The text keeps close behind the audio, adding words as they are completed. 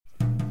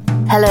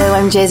Hello,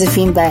 I'm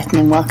Josephine Burton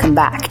and welcome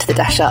back to the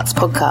Dash Arts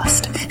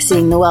podcast,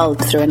 seeing the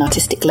world through an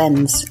artistic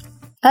lens.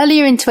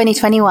 Earlier in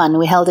 2021,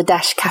 we held a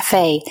Dash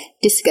Cafe,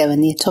 Disco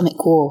and the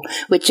Atomic War,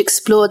 which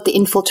explored the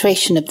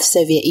infiltration of the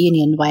Soviet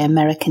Union by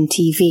American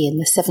TV in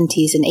the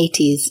 70s and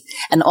 80s,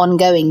 and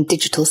ongoing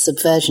digital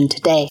subversion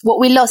today. What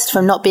we lost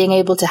from not being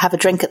able to have a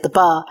drink at the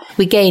bar,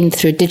 we gained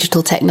through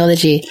digital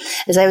technology,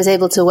 as I was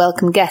able to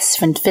welcome guests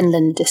from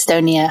Finland,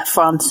 Estonia,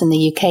 France and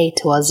the UK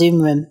to our Zoom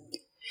room.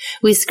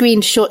 We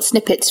screened short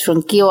snippets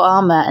from Gio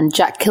Arma and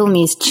Jack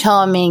Kilme's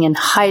charming and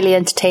highly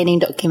entertaining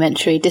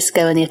documentary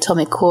Disco and the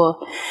Atomic War,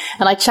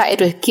 and I chatted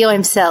with Gio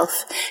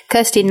himself,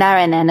 Kirsti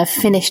Naarainen, a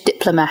Finnish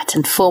diplomat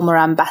and former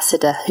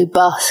ambassador who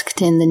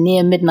basked in the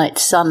near-midnight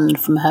sun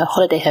from her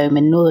holiday home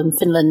in northern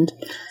Finland,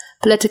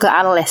 political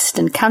analyst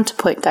and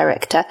Counterpoint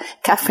director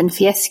Catherine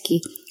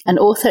Fieschi, and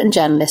author and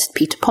journalist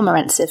Peter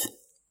Pomerantsev.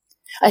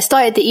 I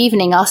started the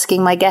evening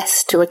asking my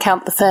guests to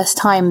recount the first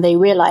time they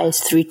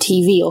realized through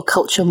TV or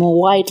culture more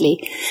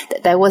widely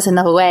that there was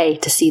another way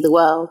to see the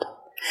world.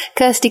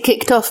 Kirsti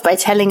kicked off by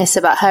telling us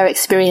about her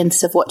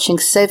experience of watching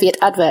Soviet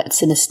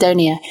adverts in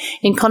Estonia,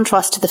 in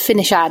contrast to the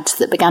Finnish ads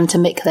that began to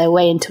make their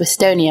way into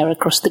Estonia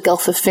across the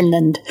Gulf of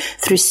Finland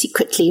through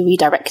secretly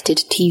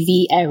redirected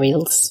TV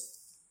aerials.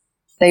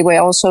 They were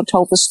also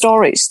told the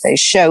stories. They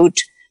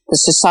showed the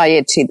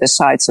society, the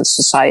sides of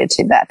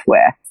society that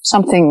were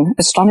something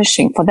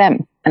astonishing for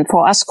them, and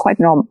for us quite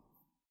normal.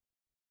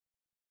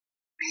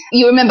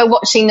 You remember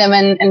watching them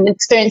and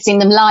experiencing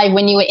them live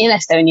when you were in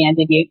Estonia,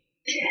 did you?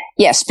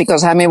 Yes,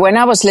 because when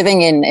I was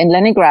living in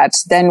Leningrad,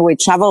 then we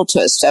traveled to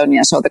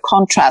Estonia. So the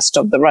contrast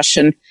of the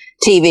Russian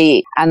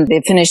TV and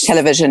the Finnish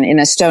television in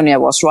Estonia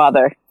was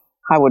rather,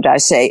 how would I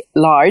say,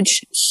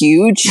 large,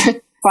 huge,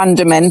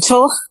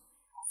 fundamental.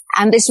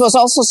 And this was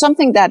also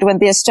something that when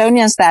the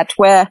Estonians that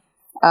were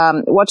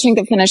watching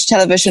the Finnish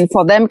television,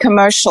 for them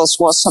commercials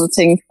was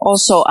something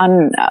also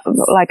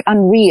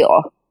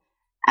unreal.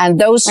 And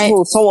those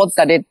who thought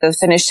that the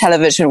Finnish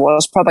television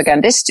was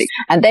propagandistic.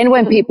 And then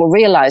when people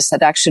realized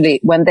that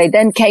actually, when they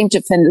then came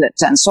to Finland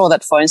and saw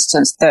that, for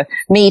instance, the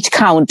meat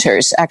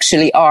counters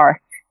actually are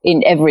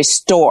in every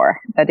store,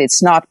 that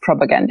it's not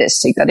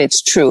propagandistic, that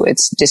it's true,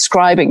 it's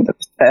describing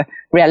the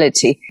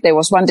reality. There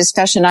was one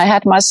discussion I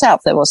had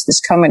myself. There was this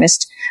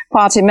Communist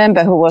Party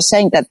member who was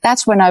saying that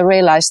that's when I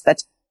realized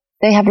that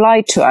they have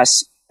lied to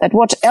us, that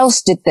what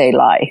else did they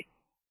lie?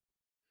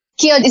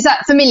 Gio, is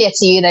that familiar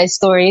to you, those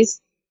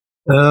stories?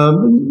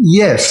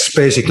 Yes,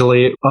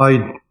 basically.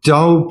 I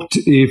doubt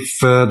if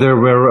there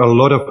were a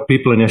lot of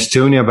people in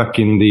Estonia back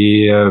in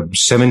the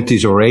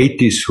 70s or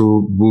 80s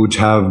who would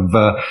have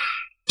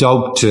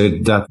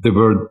doubted that the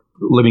word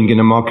living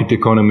in a market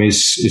economy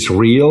is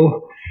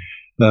real.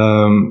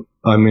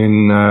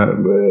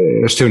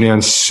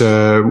 Estonians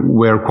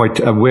were quite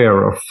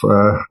aware of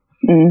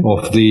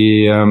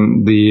the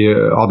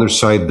other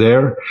side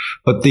there.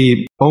 But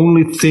the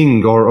only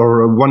thing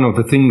or one of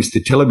the things the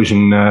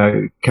television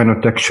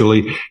cannot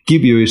actually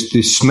give you is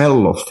the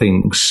smell of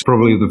things.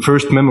 Probably the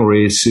first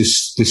memory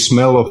is the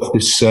smell of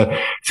this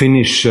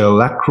Finnish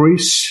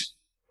licorice.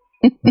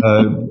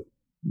 The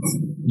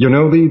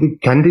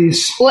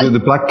candies,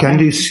 the black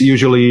candies.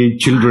 Usually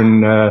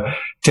children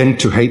tend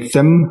to hate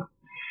them.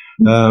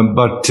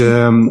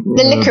 The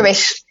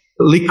licorice.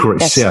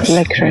 Licorice, yes.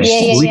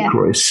 Licorice.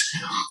 Licorice.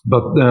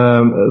 But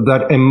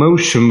that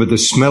emotion with the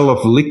smell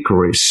of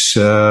licorice,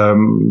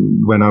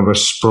 when I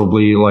was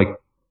probably like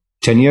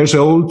 10 years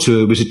old,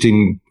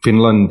 visiting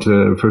Finland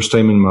first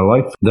time in my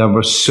life, that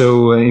was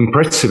so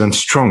impressive and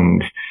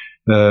strong.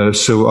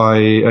 So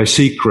I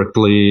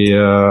secretly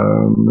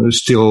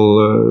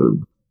still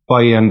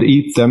buy and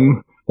eat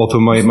them. Although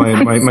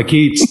my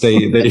kids,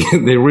 they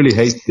really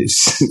hate this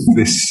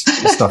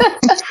stuff.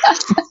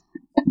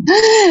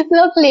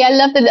 Lovely. I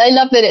love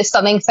that it's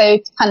something so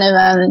kind of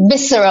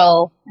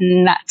visceral,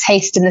 and that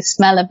taste and the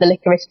smell of the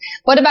licorice.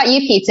 What about you,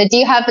 Peter? Do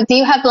you have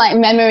like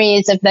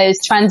memories of those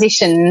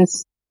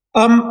transitions?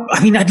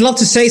 I'd love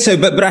to say so,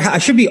 but I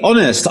should be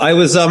honest. I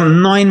was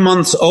 9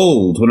 months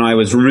old when I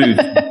was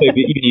removed from the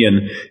Soviet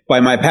Union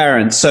by my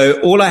parents. So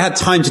all I had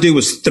time to do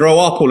was throw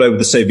up all over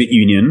the Soviet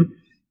Union,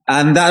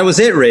 and that was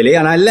it really.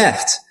 And I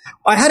left.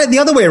 I had it the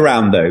other way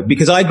around though,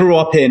 because I grew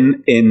up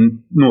in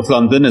North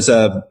London as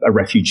a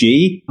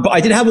refugee, but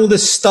I did have all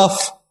this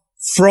stuff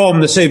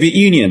from the Soviet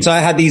Union. So I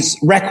had these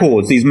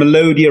records, these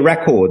Melodia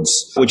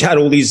records, which had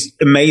all these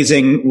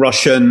amazing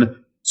Russian,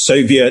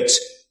 Soviet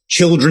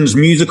children's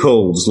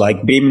musicals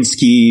like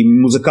Bemensky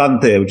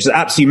Muzikante, which is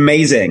absolutely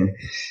amazing.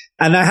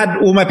 And I had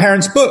all my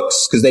parents'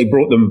 books because they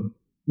brought them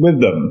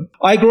with them.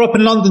 I grew up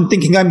in London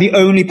thinking I'm the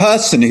only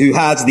person who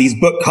has these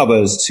book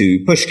covers to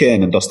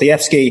Pushkin and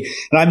Dostoevsky,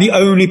 and I'm the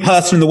only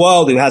person in the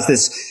world who has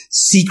this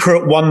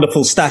secret,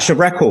 wonderful stash of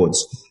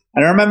records.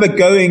 And I remember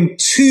going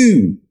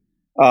to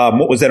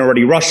what was then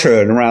already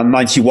Russia in around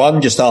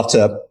 91, just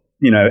after,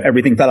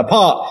 everything fell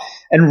apart,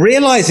 and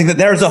realizing that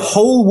there is a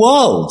whole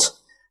world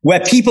where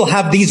people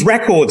have these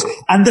records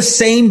and the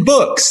same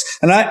books.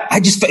 And I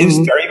just, it was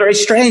very, very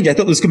strange. I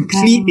thought it was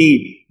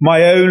completely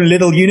my own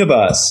little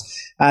universe.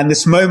 And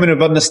this moment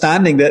of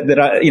understanding that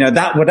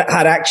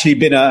had actually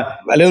been a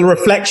little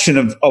reflection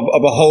of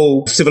a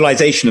whole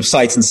civilization of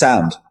sight and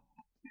sound.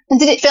 And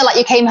did it feel like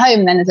you came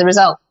home then as a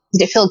result?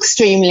 Did it feel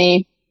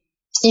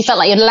you felt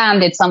like you'd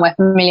landed somewhere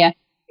familiar?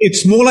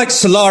 It's more like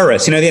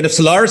Solaris, the end of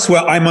Solaris,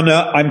 where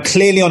I'm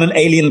clearly on an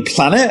alien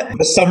planet.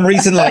 For some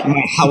reason, like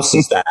my house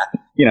is there.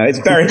 It's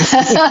very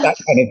that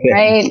kind of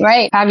thing.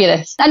 Right.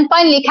 Fabulous. And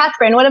finally,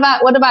 Catherine, what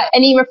about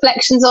any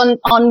reflections on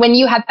when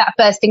you had that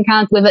first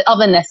encounter with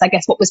otherness? I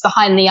guess what was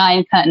behind the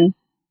Iron Curtain?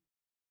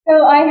 So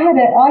I had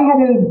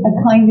a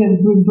kind of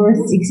reverse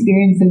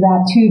experience of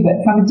that too,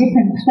 but from a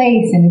different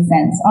place in a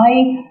sense.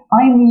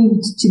 I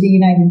moved to the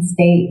United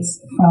States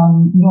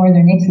from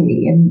northern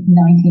Italy in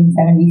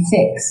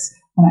 1976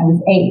 when I was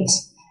 8.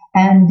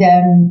 And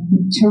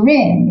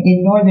Turin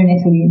in northern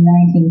Italy in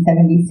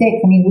 1976,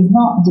 it was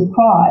not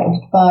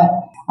deprived, but,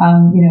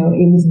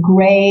 it was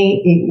gray.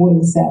 It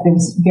was, there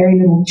was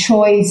very little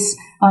choice.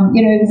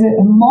 It was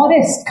a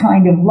modest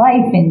kind of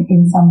life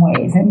in some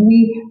ways. And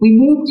we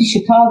moved to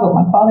Chicago.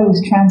 My father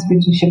was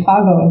transferred to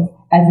Chicago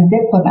as a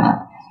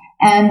diplomat.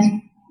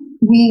 And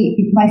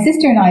my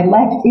sister and I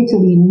left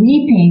Italy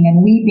weeping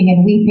and weeping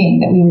and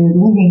weeping that we were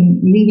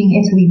leaving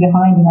Italy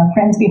behind and our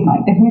friends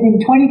behind. And within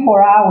 24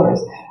 hours,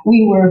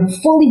 we were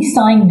fully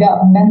signed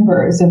up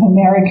members of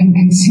American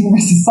Consumer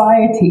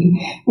Society.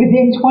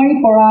 Within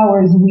 24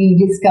 hours, we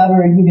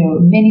discovered,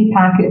 many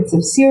packets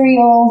of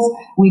cereals.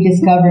 We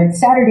discovered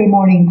Saturday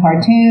morning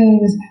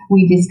cartoons.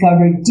 We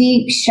discovered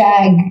deep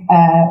shag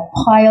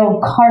pile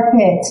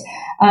carpet.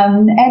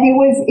 And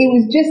it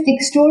was just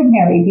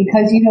extraordinary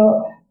because,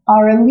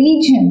 our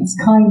allegiance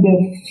kind of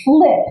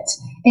flipped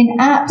in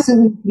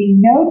absolutely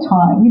no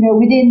time.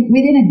 Within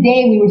a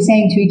day, we were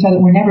saying to each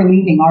other, "We're never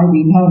leaving, are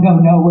we? No,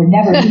 we're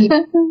never leaving."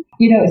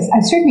 I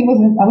certainly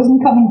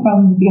wasn't coming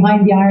from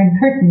behind the Iron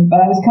Curtain, but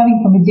I was coming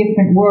from a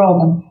different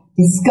world and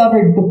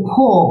discovered the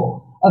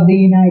pull of the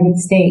United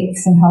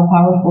States and how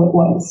powerful it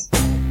was.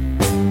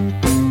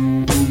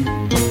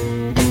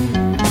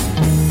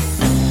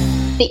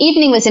 The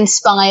evening was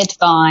inspired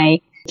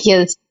by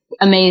Kia's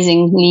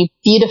amazingly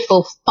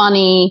beautiful,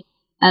 funny,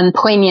 and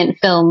poignant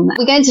film.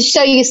 We're going to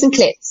show you some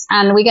clips,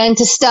 and we're going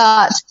to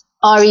start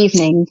our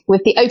evening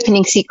with the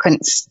opening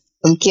sequence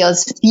from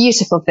Kia's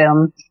beautiful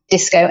film,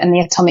 Disco and the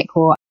Atomic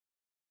War.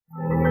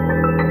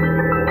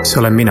 See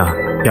olen mina,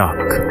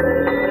 Jaak.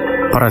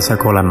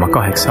 Parasjagu olen ma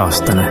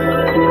 8-aastane.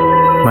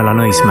 Ma elan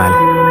Õismäel,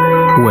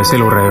 uues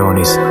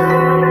elurajoonis,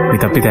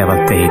 mida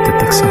pidevalt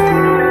ehitatakse.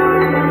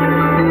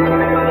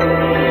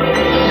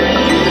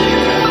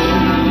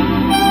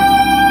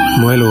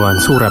 Mu elu on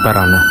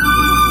suurepärane,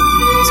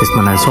 sest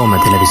ma näen Soome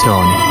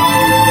televisiooni.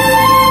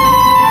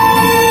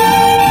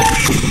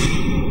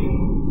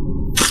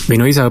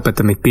 Minu isa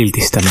õpetab meid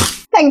pildistama.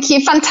 Thank you.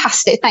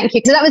 Fantastic. Thank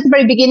you. So that was the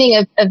very beginning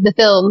of the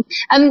film.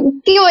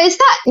 Gio, is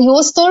that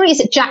your story?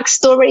 Is it Jack's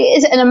story?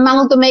 Is it an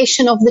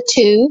amalgamation of the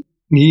two?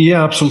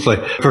 Yeah, absolutely.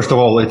 First of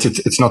all,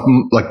 it's not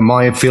like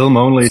my film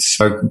only. It's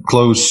a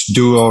close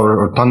duo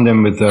or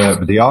tandem with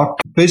the Jaak.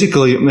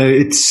 Basically,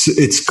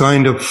 it's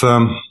kind of,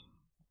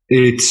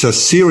 it's a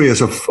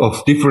series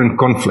of different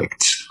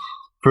conflicts.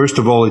 First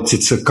of all,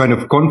 it's a kind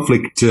of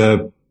conflict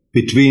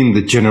between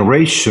the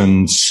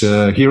generations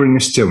here in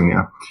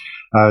Estonia,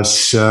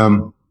 as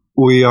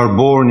we are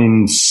born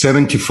in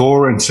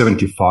 74 and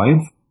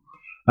 75,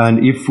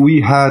 and if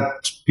we had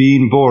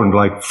been born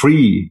like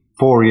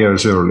 3-4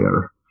 years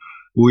earlier,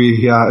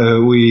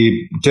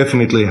 we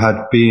definitely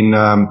had been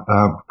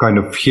kind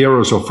of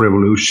heroes of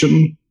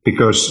revolution,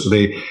 because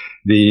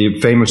the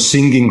famous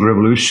singing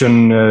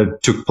revolution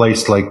took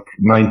place like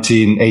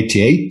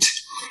 1988.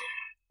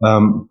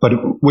 But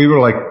we were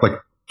like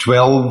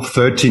 12,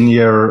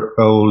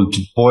 13-year-old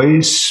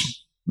boys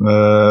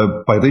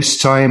by this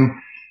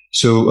time.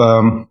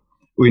 So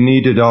we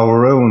needed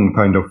our own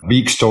kind of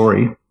big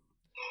story.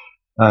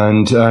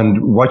 And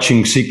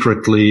watching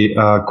secretly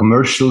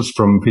commercials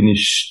from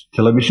Finnish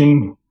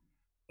television,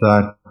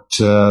 that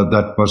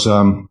was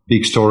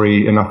big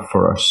story enough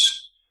for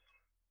us.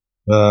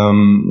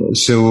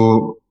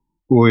 So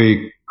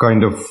we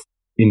kind of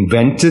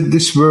invented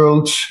this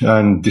world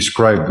and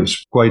described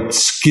this quite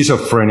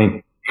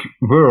schizophrenic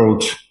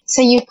world.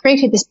 So you've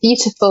created this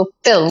beautiful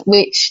film,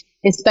 which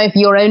is both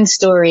your own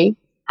story,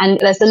 and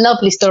there's a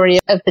lovely story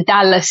of the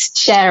Dallas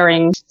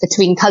sharing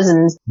between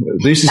cousins.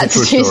 This is a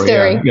true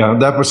story. Yeah,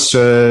 that was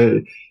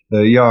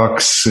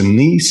Jaak's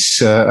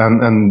niece,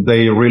 and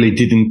they really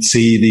didn't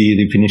see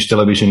the Finnish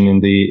television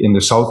in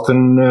the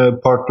southern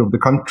part of the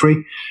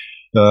country.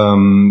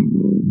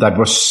 That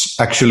was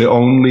actually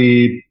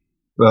only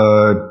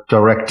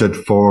directed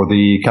for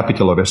the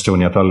capital of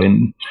Estonia,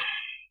 Tallinn.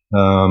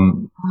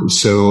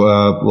 So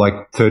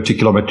like 30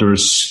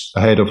 kilometers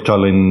ahead of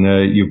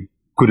Tallinn, you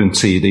couldn't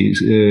see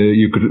these.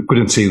 You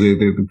couldn't see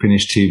the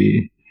Finnish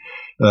TV.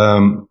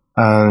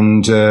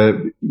 And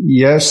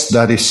yes,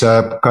 that is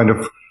a kind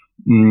of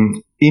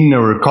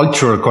inner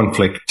cultural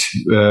conflict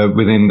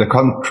within the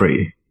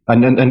country.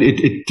 And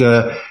it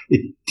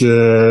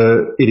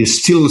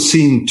is still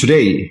seen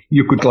today.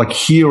 You could like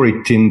hear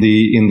it in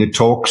the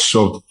talks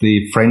of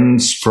the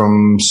friends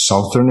from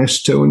southern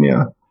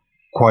Estonia.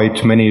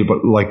 Quite many,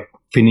 but like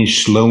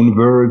Finnish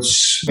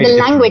loanwords. The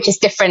language is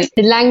different.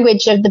 The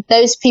language of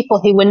those people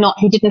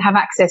who didn't have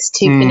access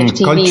to Finnish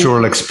TV.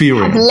 Cultural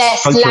experience. Have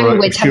less cultural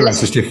language.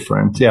 Experience is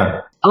different.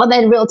 Yeah. Are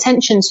there real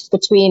tensions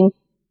between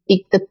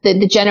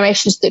the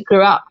generations that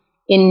grew up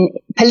in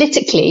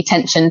politically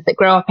tensions that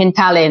grow up in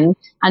Tallinn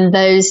and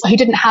those who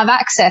didn't have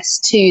access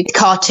to the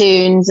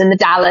cartoons and the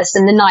Dallas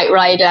and the Knight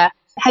Rider?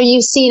 Have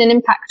you seen an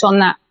impact on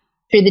that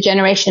through the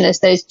generation as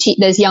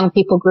those young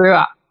people grew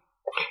up?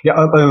 Yeah,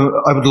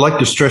 I would like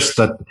to stress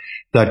that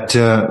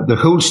the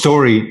whole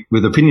story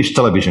with the Finnish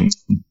television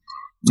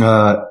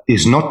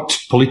is not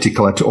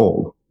political at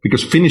all,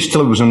 because Finnish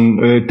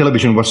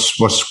television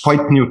was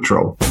quite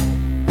neutral.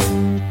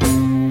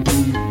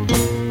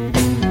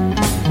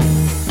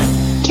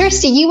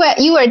 Kirsti,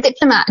 you were a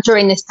diplomat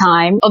during this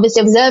time,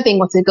 obviously observing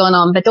what had gone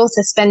on, but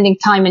also spending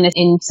time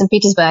in St.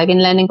 Petersburg, in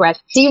Leningrad.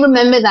 Do you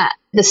remember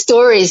the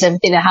stories of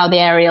how the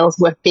aerials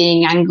were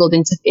being angled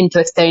into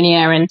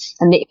Estonia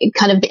and the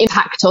kind of the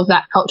impact of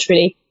that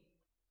culturally?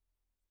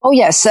 Oh,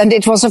 yes. And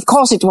it was a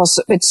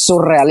bit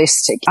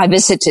surrealistic. I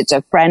visited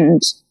a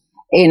friend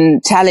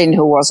in Tallinn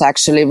who was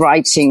actually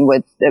writing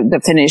with the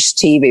Finnish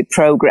TV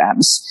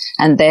programs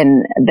and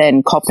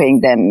then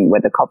copying them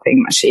with a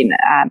copying machine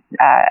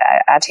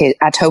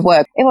at her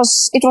work. It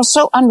was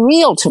so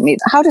unreal to me.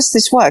 How does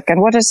this work?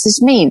 And what does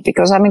this mean?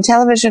 Because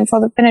television for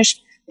the Finnish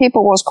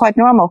people was quite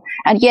normal.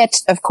 And yet,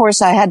 of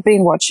course, I had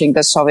been watching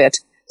the Soviet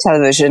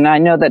television. I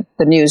know that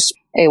the news,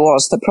 it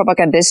was the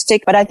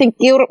propagandistic, but I think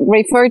you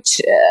referred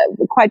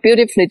quite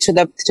beautifully to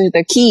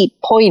the key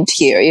point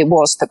here. It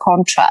was the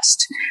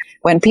contrast.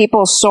 When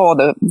people saw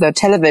the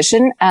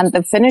television, and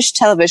the Finnish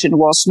television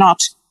was not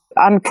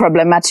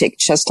unproblematic,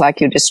 just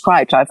like you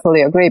described. I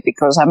fully agree,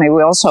 because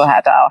we also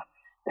had our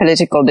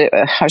political,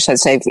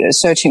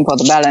 searching for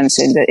the balance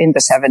in the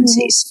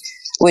 70s,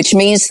 which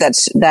means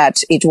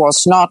that it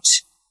was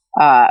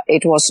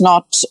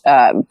not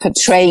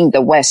portraying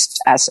the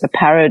West as a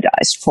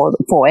paradise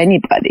for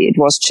anybody. It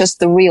was just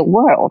the real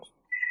world.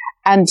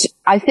 And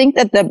I think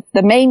that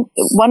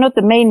one of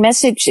the main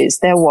messages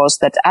there was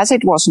that as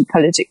it wasn't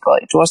political,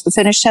 it was the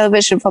Finnish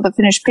television for the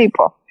Finnish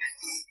people,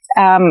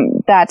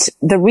 that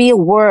the real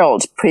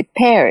world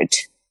prepared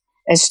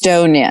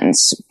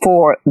Estonians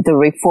for the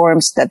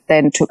reforms that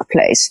then took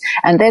place.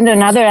 And then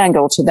another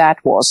angle to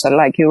that was,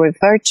 like you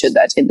referred to,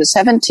 that in the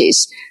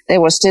 70s, there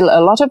were still a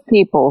lot of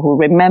people who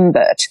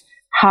remembered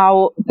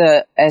how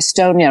the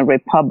Estonian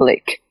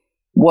Republic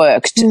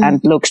worked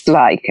and looked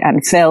like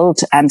and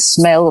felt and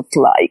smelled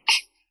like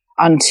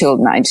until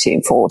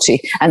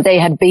 1940. And they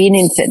had been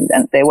in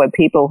Finland. There were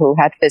people who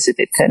had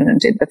visited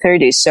Finland in the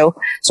 30s.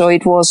 So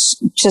it was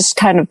just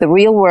kind of the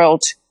real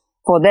world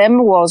for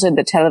them was in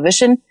the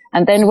television.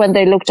 And then when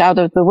they looked out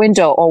of the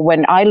window, or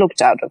when I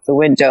looked out of the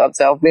window of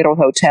the Viru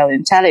Hotel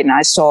in Tallinn,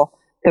 I saw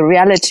the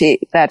reality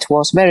that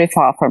was very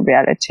far from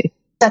reality.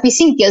 Have you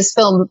seen Gil's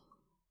film?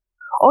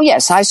 Oh,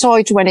 yes, I saw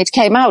it when it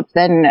came out,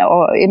 then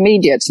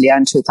immediately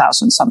in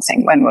 2000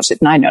 something. When was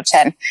it? 9 or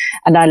 10.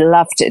 And I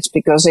loved it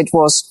because it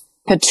was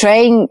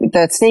portraying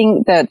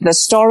the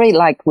story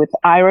like with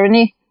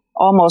irony,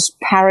 almost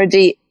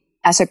parody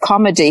as a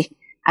comedy.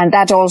 And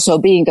that also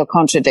being a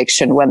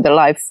contradiction when the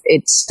life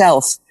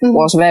itself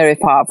was very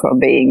far from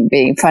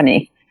being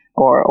funny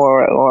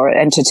or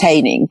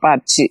entertaining.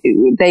 But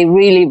they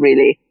really,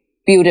 really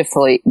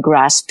beautifully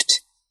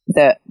grasped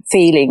the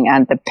feeling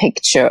and the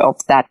picture of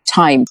that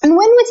time. And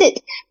when was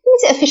it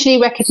officially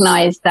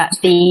recognized that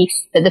the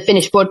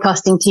Finnish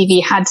Broadcasting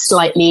TV had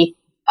slightly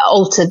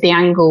altered the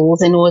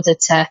angles in order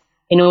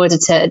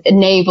to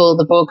enable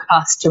the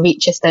broadcast to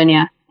reach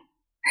Estonia?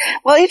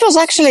 Well, it was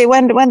actually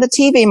when the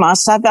TV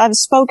mast, I've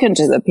spoken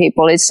to the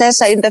people. It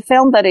says in the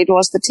film that it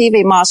was the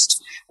TV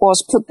mast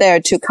was put there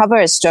to cover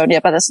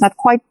Estonia, but that's not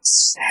quite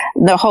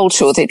the whole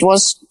truth. It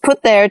was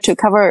put there to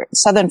cover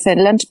southern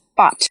Finland,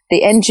 but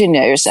the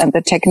engineers and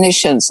the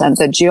technicians and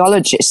the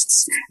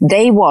geologists,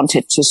 they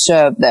wanted to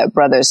serve their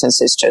brothers and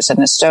sisters in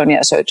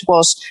Estonia. So it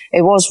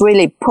was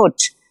really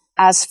put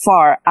as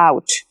far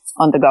out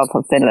on the Gulf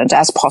of Finland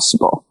as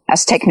possible,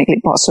 as technically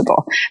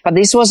possible. But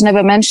this was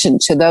never mentioned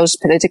to those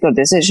political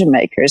decision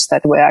makers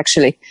that were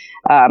actually,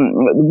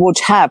 would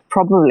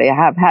probably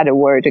have had a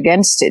word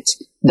against it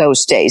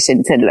those days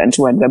in Finland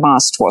when the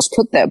mast was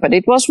put there. But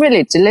it was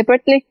really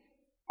deliberately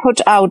put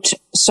out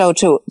so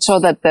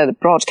that the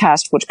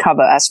broadcast would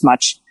cover as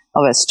much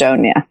of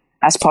Estonia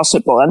as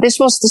possible. And this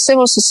was the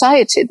civil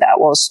society that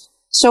was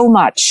so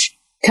much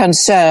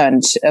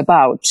concerned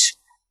about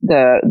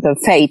the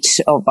fate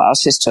of our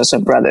sisters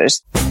and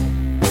brothers.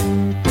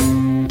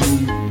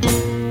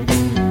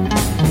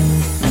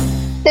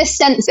 This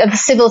sense of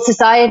civil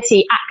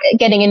society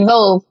getting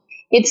involved,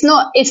 it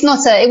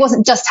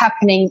wasn't just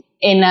happening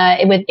in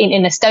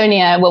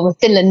Estonia, well, with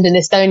Finland and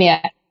Estonia.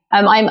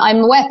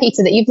 I'm aware,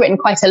 Peter, that you've written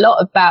quite a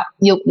lot about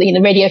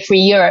Radio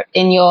Free Europe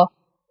in your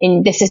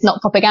this is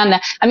not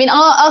propaganda. I mean,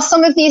 are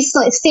some of these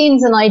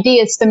scenes and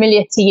ideas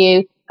familiar to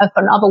you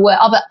from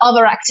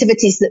other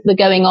activities that were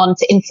going on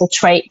to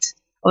infiltrate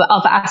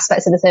other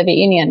aspects of the Soviet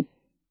Union?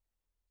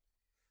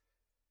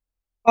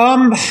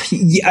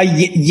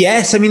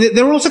 Yes. I mean,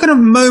 there are also kind of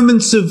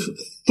moments of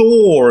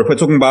thaw if we're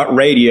talking about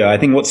radio. I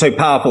think what's so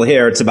powerful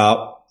here, it's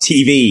about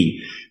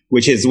TV,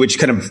 which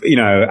kind of,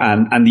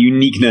 and the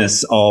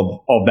uniqueness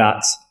of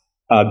that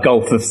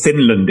Gulf of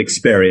Finland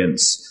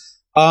experience.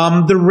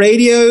 The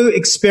radio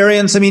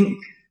experience, I mean,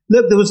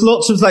 look, there was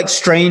lots of like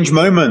strange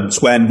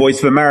moments when Voice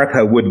of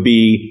America would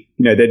be,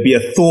 there'd be a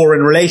thaw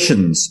in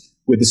relations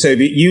with the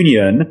Soviet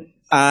Union,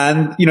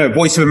 and,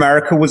 Voice of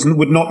America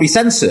would not be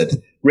censored.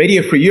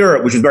 Radio Free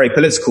Europe, which was very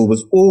political,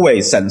 was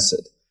always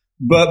censored.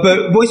 But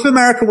Voice of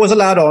America was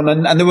allowed on,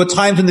 and there were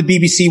times when the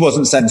BBC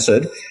wasn't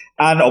censored.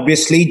 And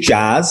obviously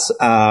jazz,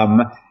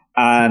 and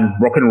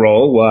rock and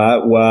roll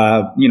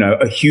were,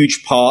 a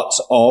huge part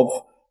of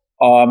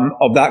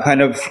that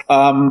kind of,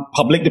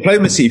 public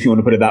diplomacy, if you want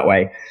to put it that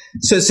way.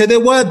 So there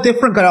were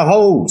different kind of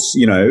holes,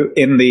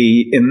 in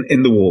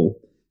the wall.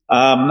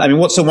 I mean,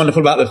 what's so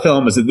wonderful about the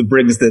film is that it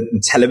brings the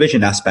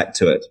television aspect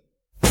to it.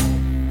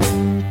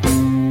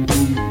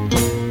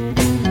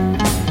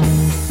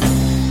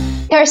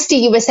 Kirsty,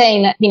 you were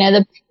saying that,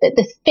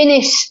 the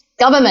Finnish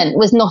government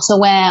was not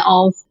aware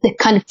of the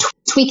kind of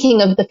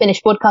tweaking of the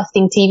Finnish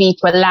broadcasting TV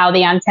to allow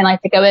the antennae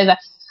to go over.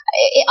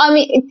 I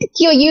mean,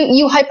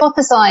 you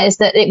hypothesized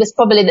that it was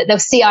probably that the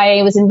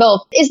CIA was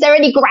involved. Is there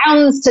any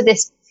grounds to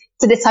this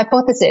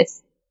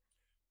hypothesis?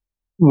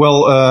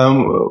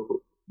 Well,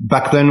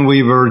 back then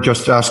we were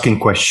just asking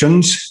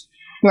questions.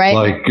 Right.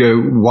 Like,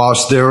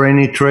 was there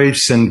any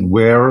trace, and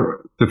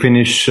were the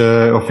Finnish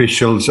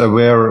officials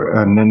aware,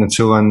 and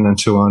so on and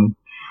so on.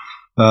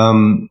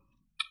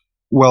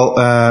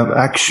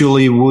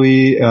 Actually,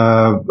 we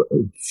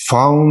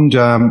found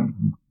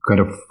kind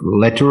of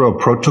letter or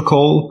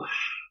protocol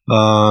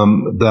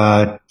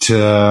that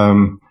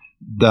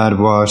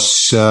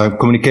was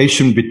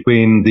communication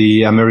between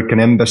the American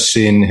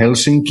embassy in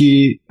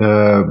Helsinki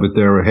with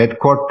their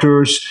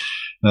headquarters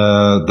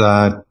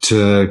that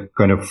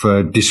kind of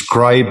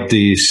described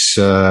these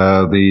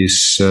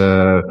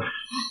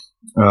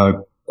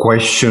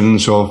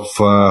questions of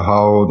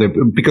how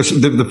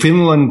because the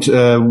Finland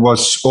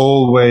was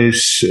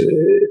always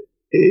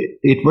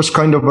it was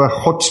kind of a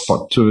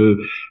hotspot.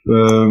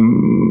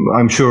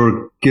 I'm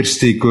sure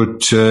Kirsti could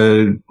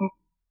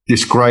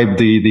describe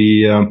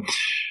the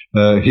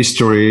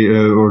history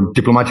or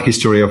diplomatic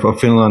history of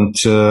Finland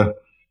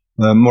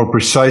more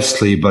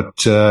precisely, but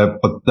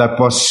that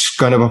was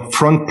kind of a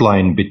front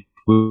line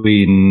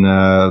between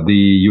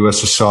the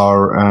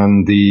USSR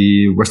and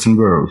the Western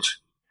world.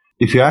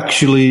 If you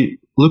actually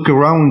look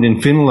around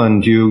in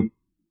Finland, you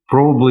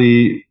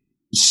probably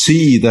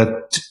see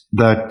that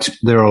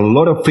there are a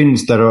lot of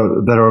Finns that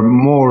are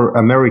more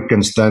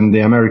Americans than the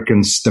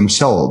Americans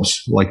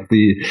themselves. Like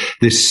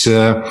this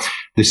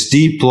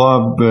deep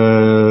love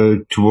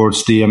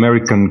towards the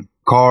American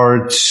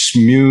cars,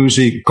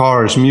 music.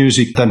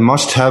 That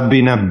must have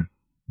been a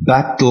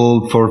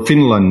battle for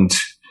Finland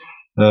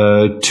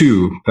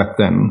too back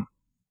then.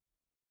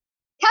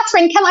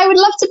 Catherine, I would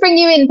love to bring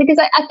you in, because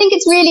I think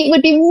it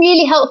would be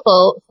really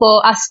helpful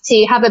for us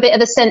to have a bit of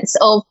a sense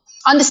of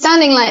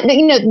understanding, like,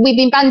 we've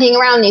been bandying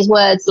around these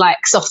words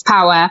like soft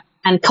power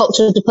and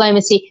cultural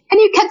diplomacy. Can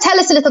you tell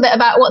us a little bit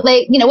about what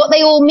they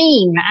all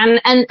mean?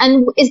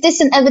 And is this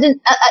an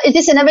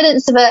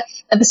evidence of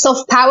a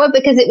soft power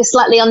because it was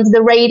slightly under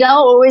the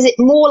radar, or is it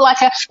more like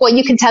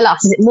you can tell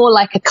us, is it more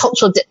like a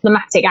cultural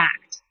diplomatic act?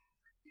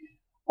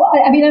 Well,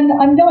 I mean,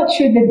 I'm not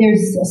sure that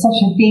there's such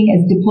a thing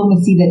as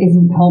diplomacy that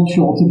isn't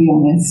cultural, to be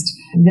honest.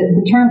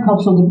 The term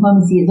cultural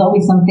diplomacy is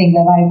always something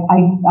that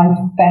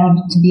I've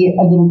found to be a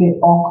little bit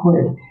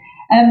awkward.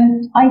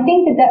 I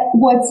think that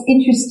what's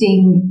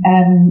interesting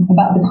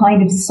about the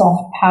kind of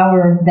soft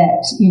power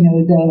that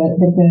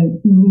the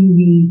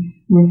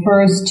movie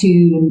refers to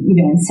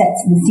and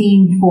sets the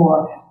scene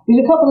for.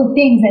 There's a couple of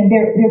things, and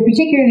they're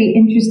particularly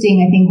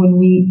interesting, I think, when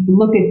we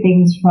look at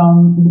things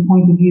from the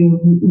point of view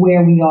of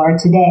where we are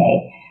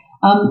today.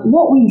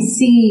 What we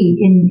see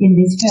in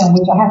this film,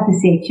 which I have to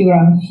say, Kira,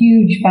 I'm a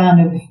huge fan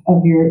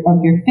of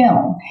your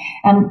film.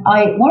 And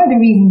one of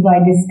the reasons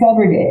I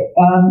discovered it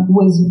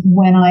was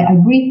when I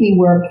briefly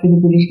worked for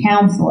the British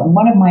Council, and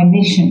one of my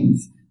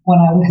missions when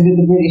I was at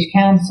the British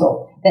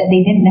Council that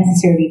they didn't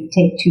necessarily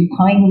take too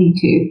kindly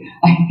to,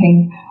 I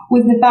think,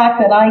 was the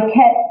fact that I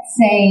kept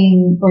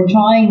saying or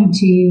trying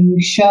to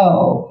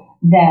show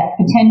that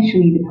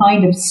potentially the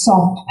kind of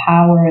soft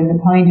power and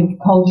the kind of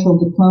cultural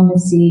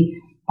diplomacy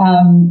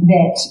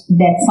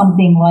that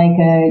something like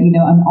an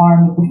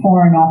arm of the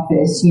Foreign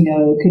Office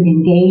could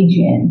engage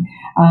in,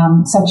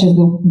 such as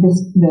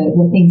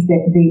the things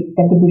that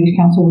the British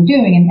Council were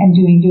doing and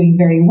doing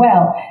very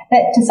well.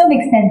 That to some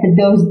extent that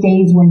those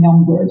days were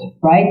numbered,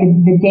 right?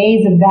 The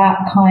days of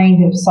that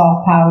kind of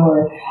soft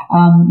power,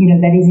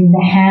 that is in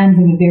the hands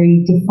of a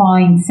very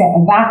defined set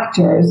of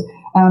actors,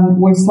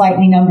 were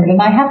slightly numbered. And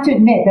I have to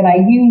admit that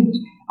I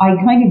I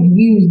kind of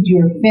used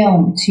your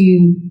film to,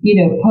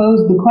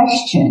 pose the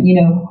question,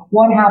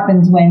 what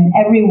happens when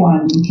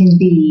everyone can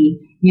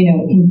be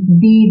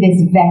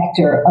this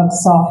vector of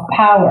soft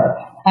power?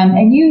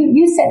 And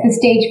you set the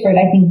stage for it,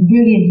 I think,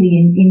 brilliantly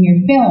in your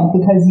film,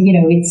 because,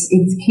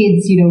 it's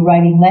kids,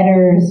 writing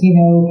letters,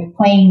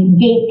 playing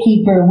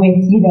gatekeeper with,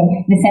 in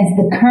a sense,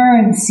 the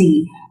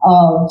currency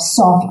of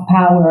soft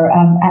power,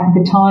 at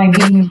the time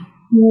in your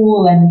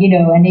school and,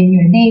 and in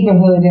your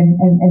neighborhood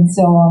and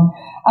so on.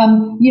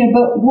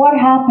 But what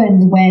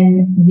happens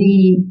when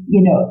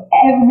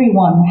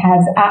everyone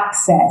has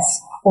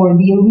access, or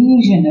the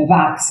illusion of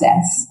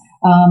access,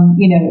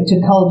 to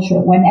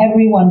culture, when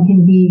everyone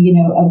can be,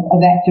 a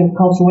vector of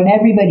culture, when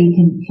everybody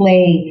can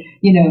play,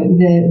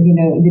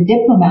 the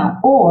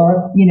diplomat,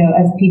 or,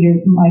 as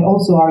Peter might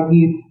also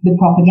argue, the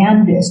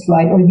propagandist,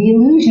 right? Or the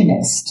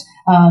illusionist,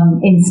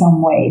 in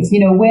some ways,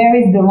 where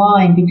is the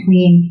line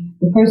between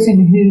the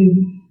person who,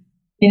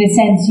 in a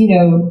sense,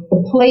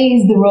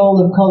 plays the role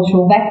of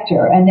cultural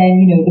vector, and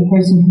then, the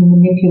person who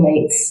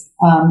manipulates,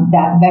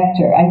 that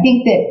vector? I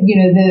think that,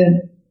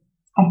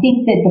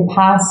 the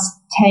past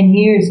 10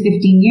 years,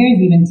 15 years,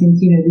 even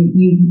since,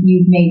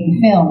 you've made the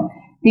film,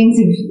 things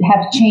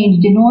have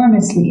changed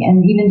enormously.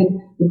 And even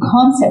the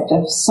concept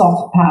of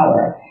soft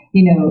power,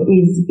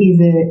 is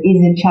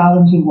a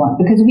challenging one,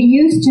 because we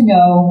used to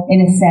know,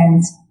 in a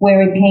sense,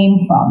 where it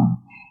came from,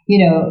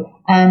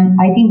 and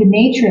I think the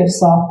nature of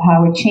soft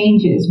power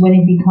changes when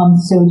it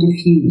becomes so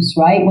diffuse,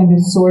 right? When the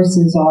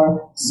sources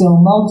are so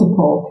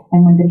multiple,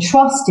 and when the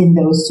trust in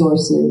those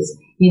sources,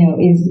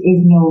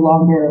 is no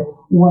longer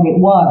what it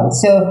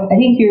was. So I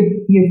think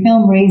your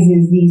film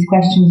raises these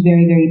questions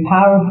very, very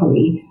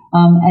powerfully,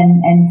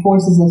 and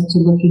forces us to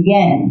look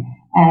again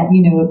at,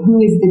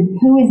 who is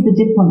the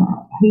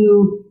diplomat?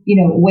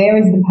 Where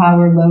is the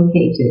power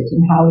located,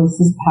 and how is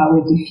this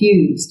power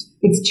diffused?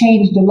 It's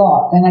changed a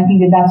lot, and I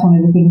think that that's one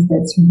of the things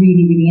that's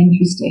really, really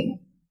interesting.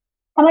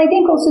 And I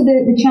think also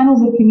the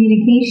channels of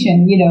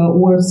communication,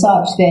 were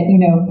such that,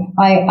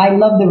 I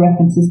love the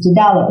references to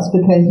Dallas,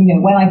 because,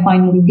 when I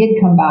finally did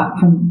come back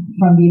from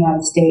the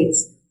United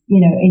States,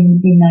 in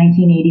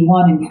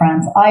 1981 in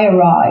France, I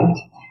arrived,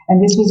 and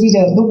this was,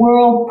 the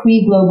world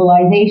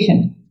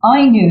pre-globalization.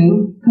 I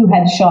knew who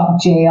had shot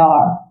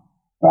JR,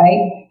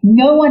 right?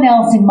 No one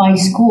else in my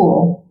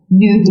school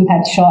knew who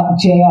had shot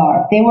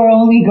JR. They were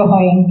only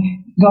going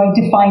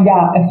to find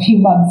out a few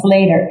months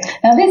later.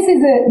 Now, this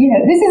is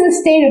a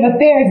state of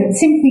affairs that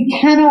simply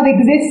cannot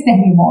exist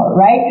anymore,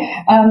 right?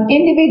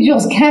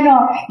 Individuals can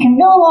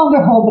no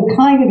longer hold the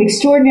kind of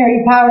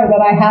extraordinary power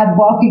that I had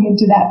walking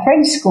into that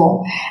French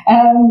school.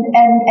 And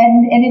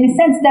in a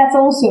sense, that's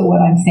also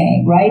what I'm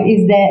saying, right?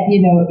 Is that,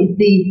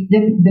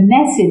 the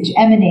message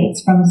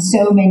emanates from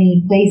so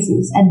many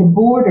places, and the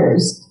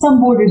borders, some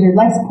borders are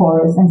less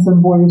porous and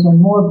some borders are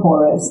more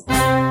porous.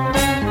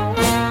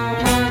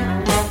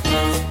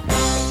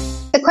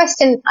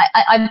 Question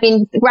I've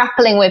been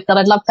grappling with that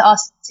I'd love to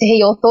ask to hear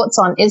your thoughts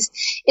on is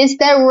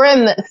there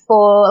room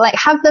for,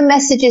 have the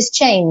messages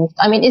changed?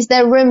 I mean, is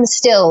there room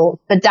still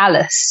for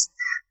Dallas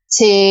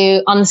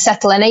to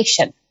unsettle a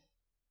nation?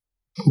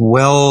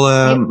 Well,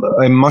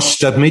 I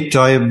must admit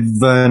I've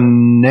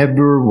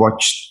never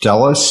watched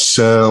Dallas,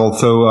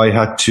 although I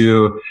had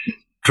to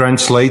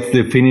translate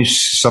the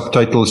Finnish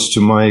subtitles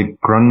to my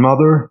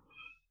grandmother.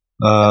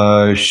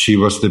 She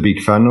was the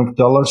big fan of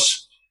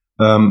Dallas.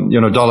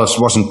 Dallas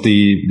wasn't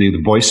the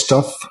boy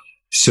stuff,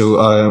 so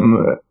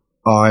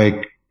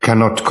I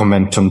cannot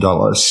comment on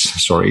Dallas.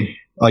 Sorry,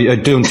 I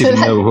don't even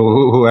know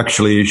who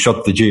actually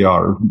shot the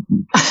GR.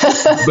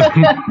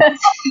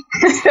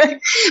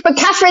 But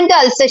Catherine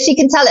does, so she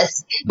can tell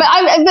us. But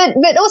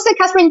also,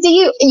 Catherine,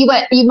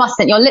 you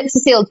mustn't. Your lips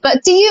are sealed.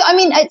 But do you? I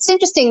mean, it's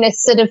interesting,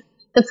 this sort of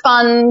the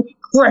fun,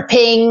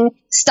 gripping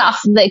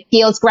stuff that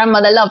Gil's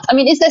grandmother loved. I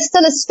mean, is there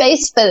still a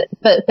space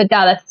for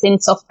Dallas in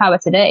soft power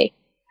today?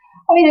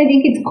 I mean, I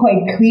think it's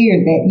quite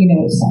clear that,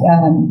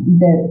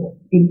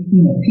 if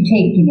you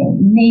take,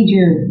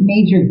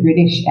 major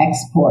British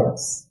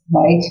exports,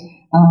 right?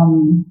 I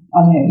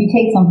don't know, you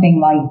take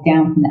something like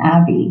Downton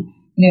Abbey.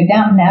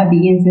 Downton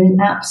Abbey is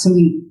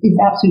absolute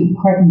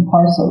part and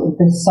parcel of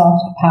the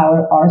soft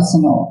power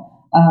arsenal,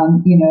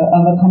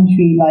 of a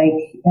country like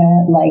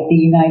the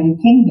United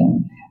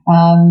Kingdom.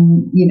 I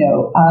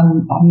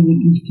mean,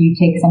 if you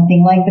take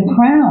something like The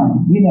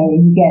Crown, you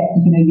get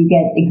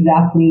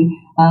exactly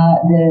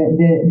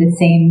the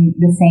same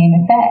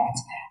effect.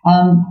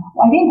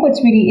 I think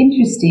what's really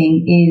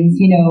interesting is,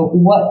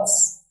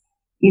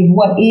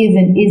 what is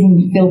and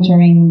isn't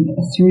filtering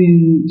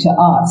through to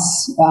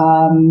us.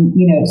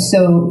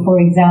 So for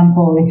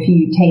example, if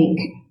you take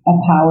a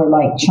power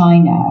like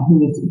China,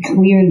 who is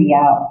clearly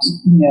out,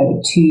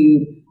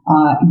 to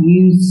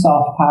use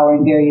soft power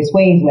in various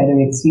ways, whether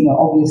it's,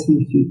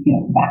 obviously through,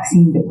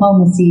 vaccine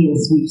diplomacy,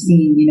 as we've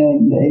seen,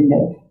 in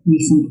the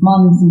recent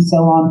months and so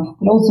on,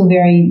 but also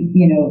very,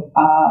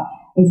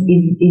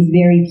 is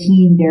very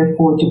keen,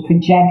 therefore, to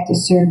project a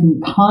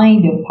certain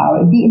kind of power.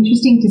 It'd be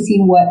interesting to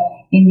see what,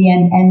 in the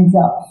end, ends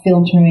up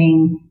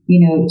filtering,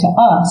 to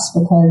us,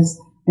 because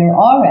there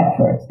are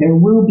efforts, there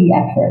will be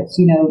efforts,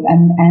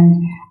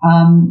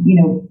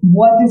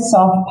 what does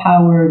soft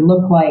power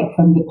look like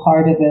from the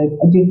part of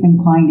a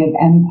different kind of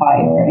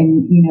empire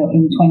in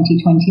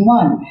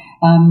 2021?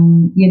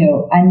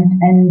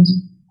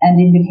 And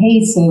in the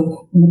case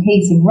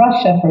of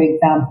Russia, for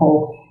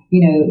example,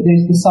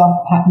 there's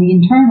the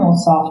internal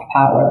soft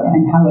power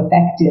and how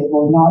effective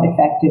or not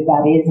effective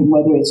that is, and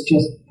whether it's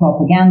just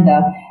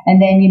propaganda.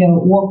 And then,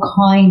 what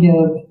kind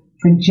of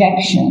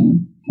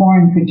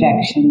foreign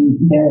projection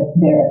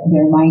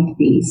there might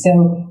be.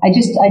 So I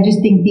just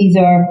think these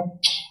are,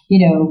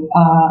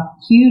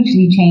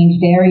 hugely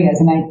changed areas,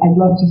 and I'd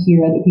love to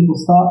hear other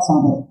people's thoughts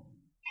on it.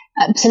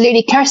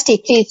 Absolutely.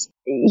 Kirsty, please.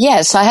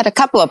 Yes, I had a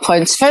couple of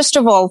points. First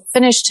of all,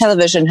 Finnish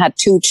television had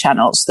 2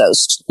 channels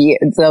those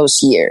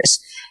years.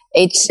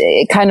 It's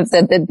kind of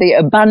the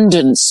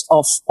abundance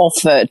of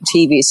a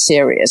TV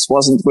series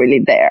wasn't really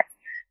there.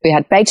 We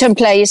had Peyton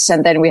Place,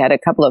 and then we had a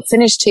couple of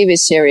Finnish TV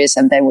series,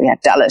 and then we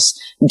had Dallas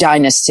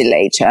Dynasty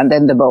later, and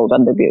then The Bold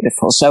and the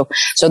Beautiful. So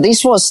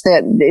this was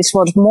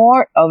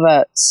more of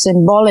a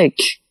symbolic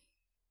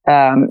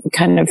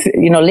kind of,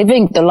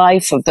 living the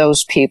life of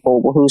those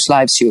people whose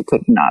lives you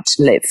could not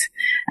live.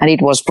 And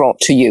it was brought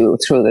to you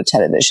through the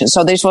television.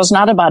 So this was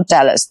not about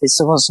Dallas. This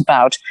was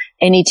about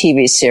any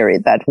TV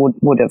series that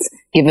would have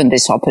given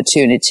this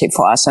opportunity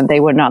for us. And they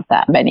were not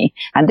that many.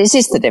 And this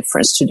is the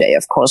difference today,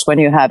 of course. When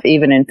you have,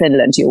 even in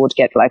Finland, you would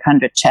get like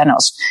 100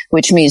 channels,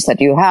 which means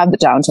that you have the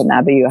Downton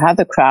Abbey, you have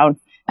the Crown,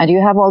 and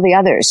you have all the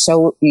others.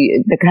 So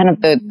the kind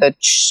of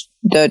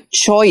the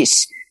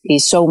choice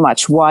is so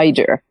much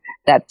wider.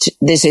 That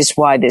this is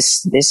why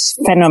this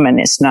phenomenon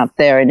is not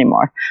there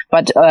anymore.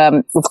 But,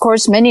 of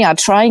course, many are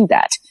trying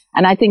that.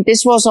 And I think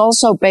this was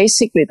also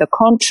basically the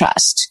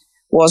contrast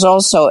was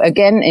also,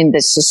 again, in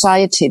this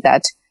society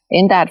that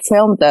in that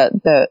film,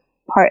 the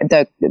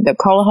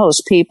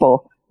Kolkhoz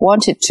people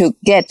wanted to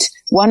get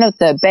one of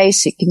the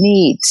basic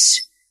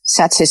needs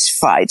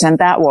satisfied, and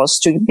that was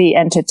to be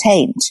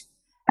entertained.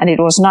 And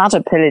it was not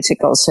a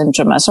political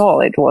syndrome at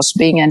all. It was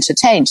being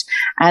entertained.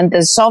 And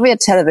the Soviet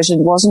television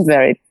wasn't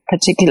very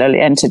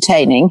particularly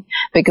entertaining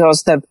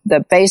because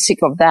the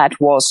basic of that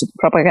was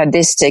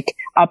propagandistic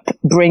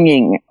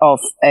upbringing of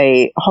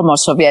a Homo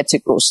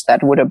Sovieticus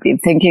that would have been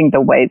thinking the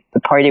way the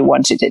party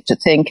wanted it to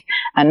think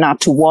and not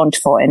to want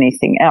for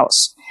anything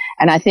else.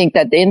 And I think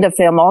that in the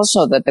film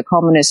also that the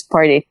Communist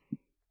Party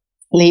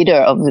leader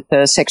of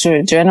the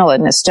Secretary General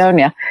in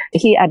Estonia,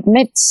 he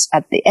admits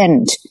at the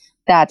end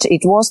that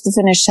it was the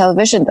Finnish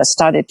television that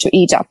started to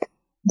eat up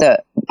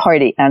the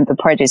party and the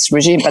party's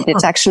regime, but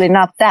it's actually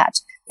not that,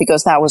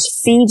 because that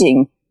was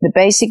feeding the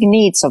basic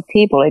needs of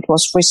people. It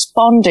was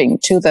responding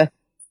to the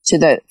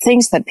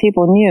things that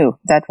people knew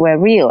that were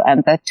real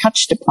and that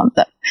touched upon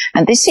them.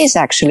 And this is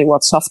actually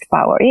what soft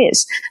power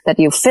is, that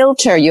you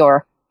filter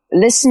your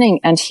listening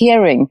and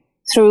hearing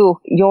through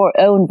your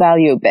own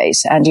value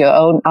base and your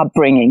own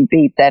upbringing,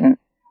 be it then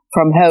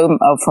from home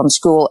or from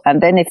school.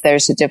 And then if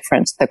there's a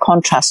difference, the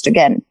contrast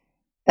again.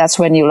 That's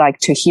when you like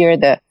to hear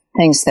the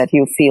things that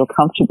you feel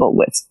comfortable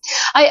with.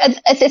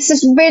 It's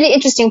this really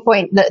interesting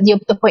point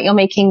the point you're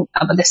making.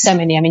 But there's so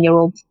many. I mean, you're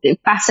all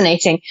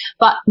fascinating.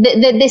 But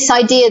this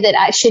idea that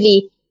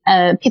actually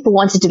people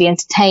wanted to be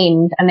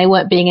entertained and they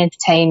weren't being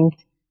entertained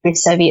through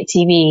Soviet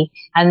TV,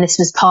 and this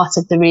was part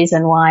of the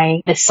reason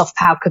why this soft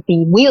power could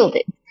be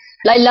wielded.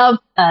 I love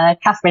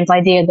Catherine's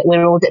idea that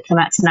we're all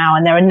diplomats now,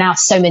 and there are now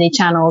so many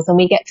channels, and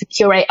we get to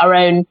curate our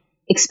own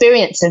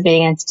experience of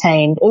being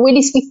entertained, or at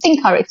least we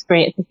think our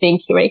experience is being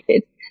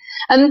curated.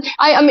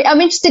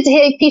 I'm interested to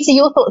hear, Peter,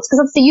 your thoughts, because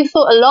obviously you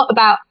thought a lot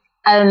about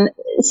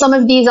some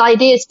of these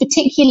ideas,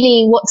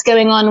 particularly what's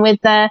going on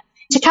with, to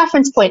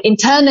Catherine's point,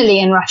 internally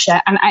in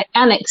Russia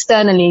and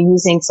externally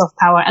using soft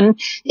power. And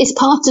is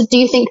part of, do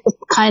you think,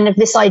 kind of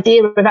this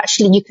idea of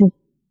actually you can,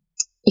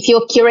 if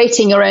you're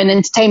curating your own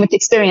entertainment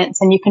experience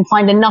and you can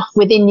find enough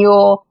within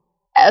your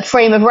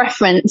frame of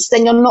reference,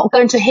 then you're not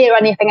going to hear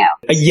anything else.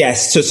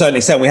 Yes, to a certain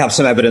extent, we have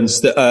some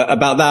evidence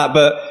about that.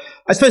 But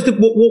I suppose that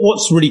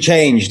what's really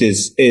changed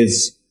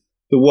is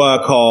the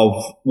work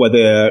of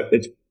whether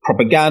it's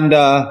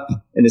propaganda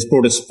in its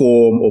broadest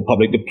form or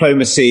public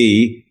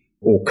diplomacy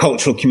or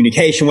cultural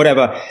communication,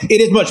 whatever.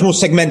 It is much more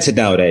segmented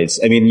nowadays.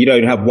 I mean, you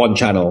don't have one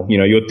channel. You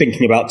know, you're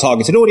thinking about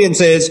targeted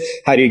audiences.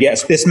 How do you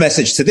get this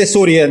message to this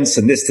audience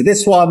and this to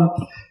this one?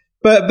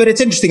 But it's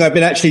interesting. I've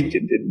been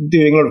actually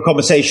doing a lot of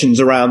conversations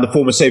around the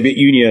former Soviet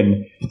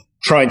Union,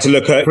 trying to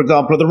look at, for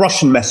example, the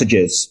Russian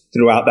messages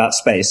throughout that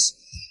space.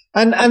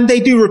 And they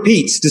do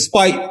repeat,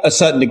 despite a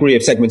certain degree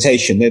of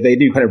segmentation. They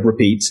do kind of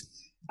repeat.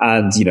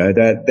 And, you know,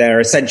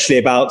 they're essentially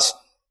about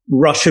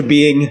Russia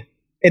being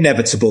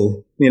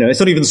inevitable. You know, it's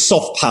not even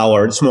soft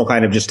power. It's more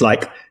kind of just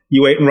like,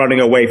 you ain't running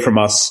away from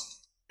us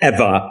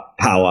ever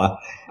power.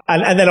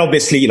 And then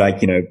obviously,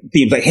 like, you know,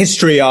 themes like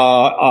history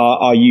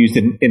are used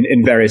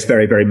in various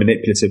very, very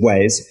manipulative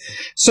ways.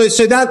 So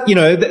that, you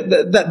know,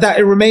 that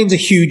it remains a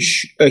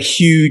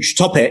huge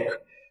topic.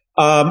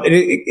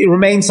 It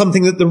remains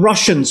something that the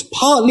Russians,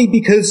 partly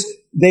because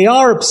they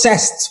are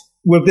obsessed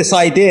with this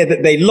idea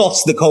that they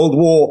lost the Cold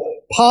War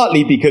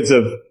partly because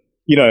of,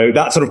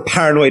 that sort of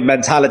paranoid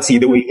mentality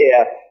that we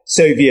hear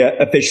Soviet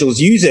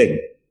officials using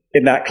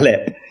in that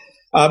clip.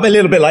 A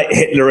little bit like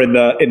Hitler in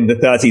the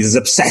 30s is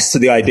obsessed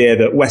with the idea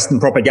that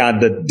Western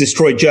propaganda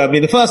destroyed Germany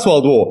in the First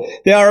World War.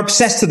 They are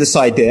obsessed with this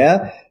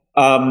idea.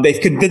 They've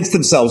convinced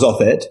themselves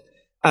of it.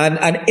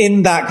 And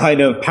in that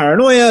kind of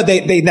paranoia,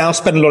 they now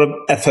spend a lot of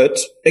effort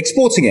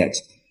exporting it.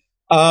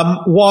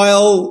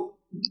 While,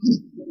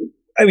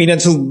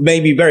 until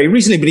maybe very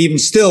recently, but even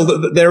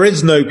still, there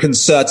is no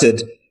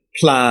concerted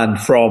plan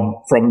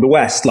from the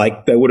West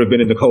like there would have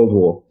been in the Cold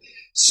War.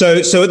 So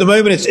at the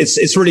moment,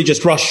 it's really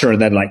just Russia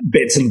and then like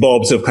bits and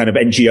bobs of kind of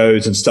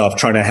NGOs and stuff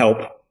trying to help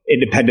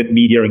independent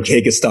media in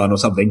Kyrgyzstan or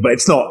something. But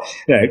it's not,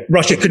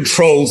 Russia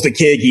controls the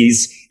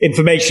Kyrgyz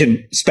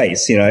information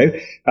space,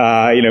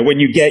 when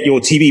you get your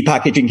TV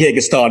package in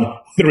Kyrgyzstan,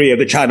 3 of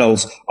the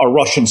channels are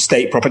Russian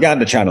state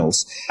propaganda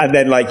channels. And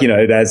then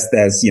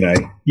there's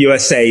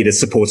USA that's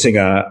supporting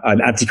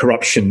an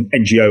anti-corruption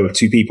NGO of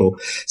 2 people.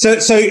 So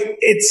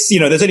it's,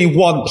 there's only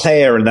one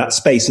player in that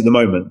space at the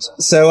moment.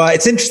 So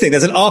it's interesting.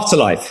 There's an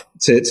afterlife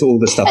to all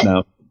this stuff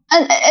now.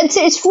 And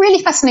it's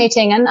really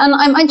fascinating. And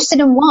I'm interested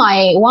in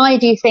why. Why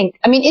do you think?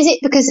 Is it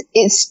because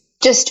it's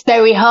just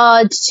very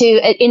hard to,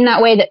 in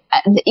that way that,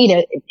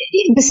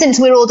 since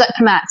we're all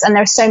diplomats and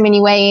there are so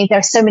many ways, there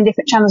are so many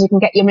different channels you can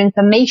get your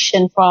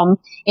information from,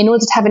 in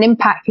order to have an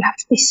impact, you have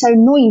to be so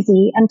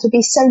noisy. And to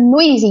be so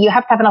noisy, you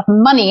have to have enough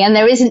money. And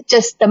there isn't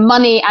just the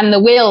money and the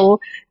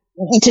will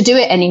to do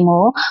it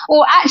anymore.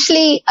 Or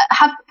actually,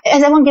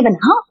 has everyone given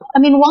up?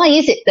 Why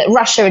is it that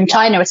Russia and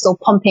China are still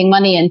pumping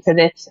money into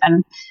this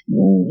and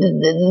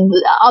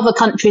the other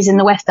countries in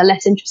the West are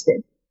less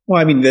interested?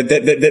 Well,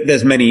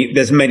 there's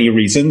many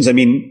reasons.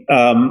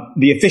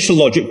 The official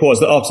logic was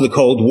that after the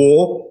Cold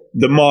War,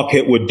 the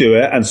market would do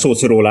it and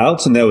sort it all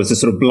out. And there was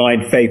this sort of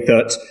blind faith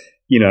that,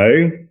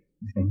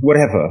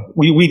 whatever,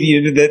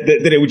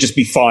 that it would just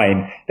be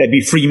fine. There'd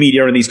be free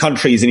media in these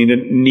countries and you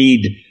didn't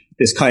need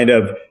this kind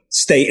of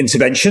state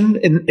intervention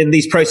in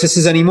these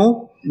processes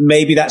anymore.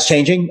 Maybe that's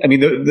changing.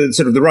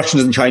 The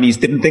Russians and Chinese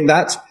didn't think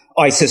that.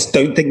 ISIS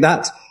don't think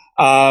that.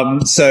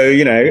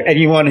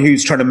 Anyone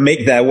who's trying to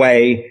make their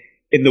way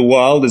in the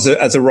world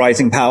as a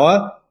rising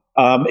power,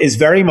 is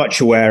very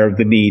much aware of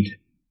the need,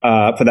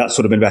 for that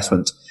sort of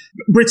investment.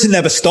 Britain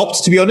never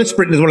stopped, to be honest.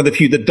 Britain is one of the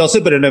few that does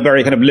it, but in a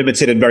very kind of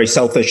limited and very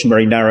selfish and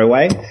very narrow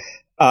way,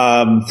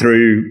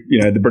 through,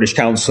 the British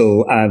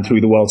Council and through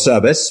the World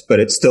Service.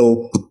 But it's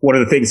still one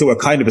of the things that we're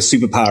kind of a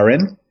superpower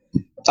in.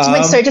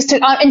 Sorry, just to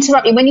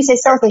interrupt you. When you say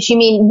selfish, you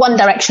mean one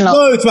directional?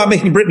 No, it's about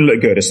making Britain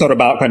look good. It's not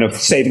about kind of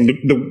saving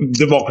the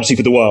democracy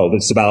for the world.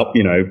 It's about,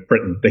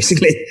 Britain,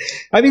 basically.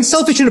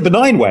 Selfish in a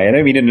benign way. I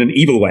don't mean in an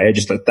evil way.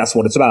 That's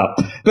what it's about.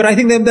 But I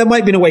think there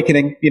might be an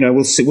awakening.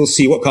 We'll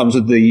see what comes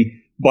with the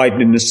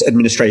Biden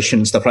administration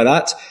and stuff like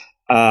that.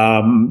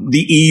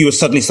 The EU has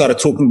suddenly started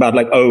talking about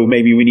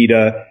maybe we need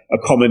a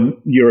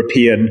common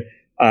European,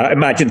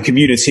 imagined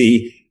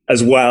community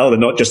as well, and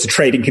not just a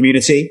trading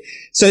community.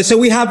 So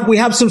we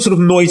have some sort of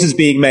noises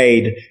being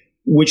made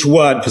which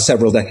weren't for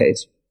several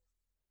decades.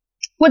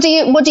 Do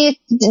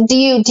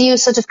you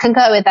sort of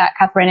concur with that,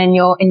 Catherine, in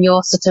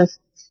your sort of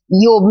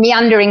your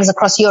meanderings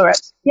across Europe?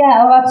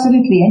 Yeah,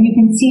 absolutely. And you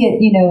can see it,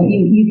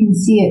 you can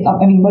see it.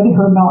 Whether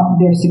or not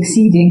they're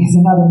succeeding is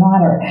another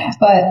matter.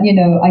 But,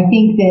 I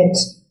think that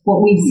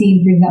what we've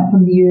seen, for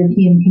example, from the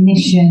European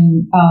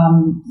Commission,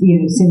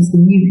 since the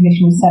new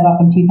Commission was set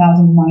up in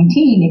 2019,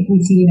 if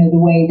we see,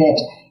 the way that,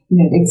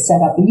 it's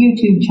set up a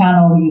YouTube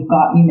channel, you've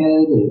got,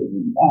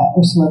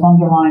 Ursula von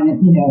der Leyen,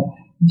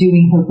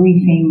 doing her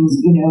briefings,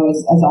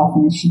 as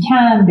often as she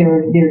can.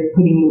 They're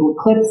putting little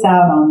clips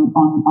out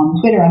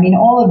on Twitter.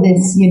 All of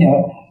this,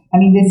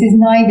 this is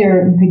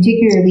neither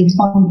particularly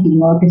funky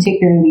nor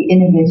particularly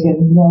innovative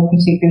nor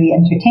particularly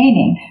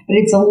entertaining, but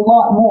it's a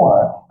lot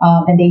more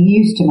than they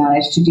used to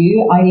manage to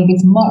do. I think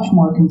it's much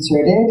more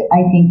concerted.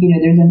 I think,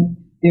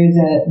 there's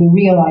the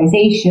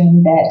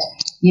realization that,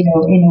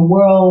 in a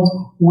world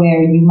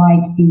where you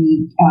might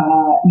be,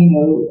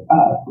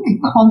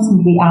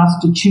 constantly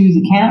asked to choose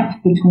a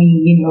camp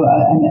between,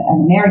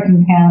 an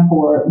American camp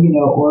or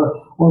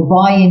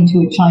buy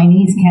into a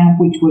Chinese camp,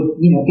 which would,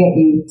 get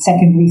you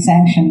secondary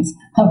sanctions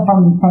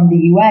from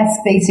the US,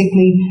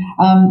 basically,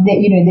 that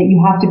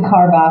you have to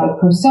carve out a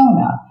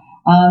persona.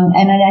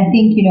 And I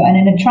think, and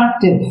an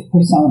attractive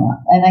persona.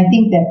 And I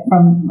think that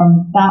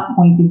from that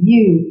point of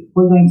view,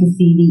 we're going to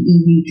see the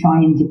EU try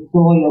and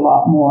deploy a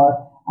lot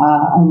more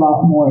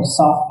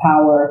soft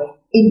power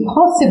in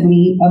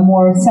possibly a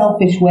more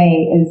selfish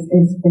way,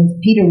 as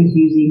Peter was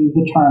using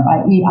the term,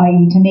 i.e.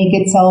 to make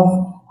itself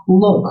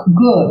look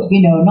good,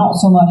 not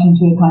so much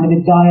into a kind of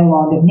a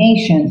dialogue of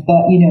nations,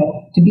 but,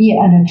 to be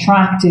an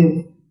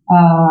attractive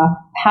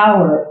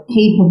power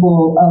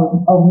capable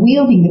of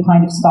wielding the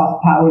kind of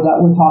soft power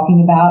that we're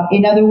talking about.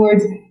 In other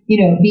words,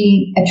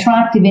 be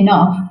attractive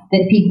enough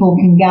that people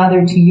can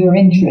gather to your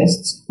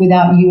interests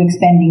without you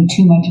expending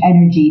too much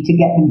energy to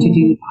get them to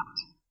do that.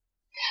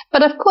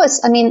 But of course,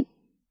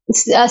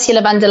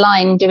 Ursula von der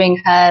Leyen doing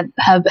her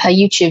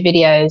YouTube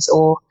videos,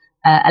 or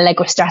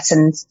Allegra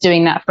Stratton's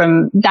doing that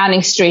from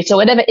Downing Street or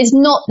whatever is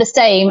not the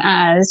same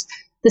as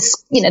the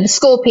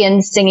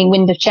Scorpions singing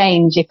Wind of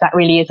Change, if that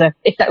really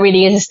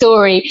is a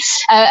story.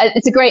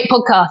 It's a great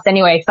podcast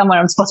anyway, somewhere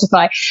on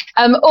Spotify.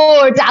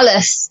 Or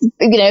Dallas,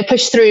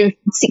 pushed through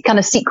kind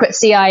of secret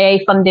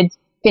CIA funded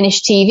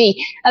Finnish TV.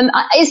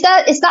 Is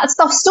that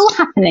stuff still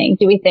happening,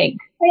 do we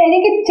think? I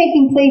think it's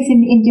taking place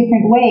in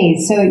different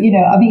ways. So, if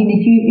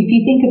you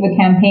think of a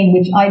campaign,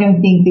 which I don't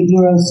think that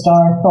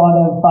Eurostar thought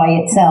of by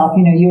itself,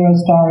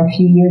 Eurostar a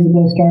few years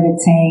ago started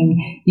saying,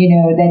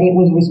 that it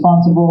was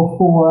responsible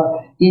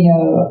for,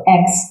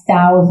 X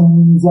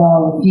thousands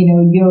of,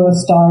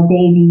 Eurostar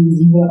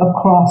babies,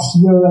 across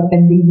Europe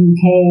and the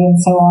UK and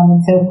so on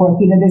and so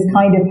forth. This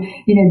kind of,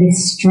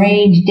 this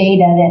strange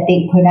data that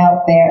they put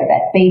out there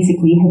that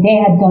basically they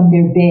had done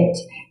their bit,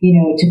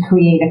 to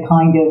create a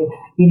kind of,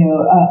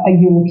 a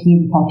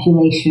European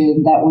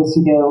population that was,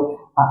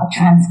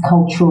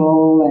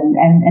 transcultural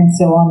and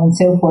so on and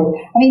so forth.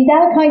 I mean,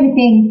 that kind of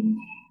thing,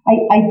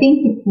 I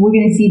think we're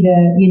going to see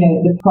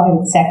the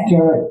private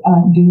sector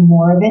do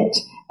more of it.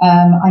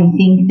 I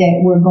think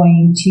that we're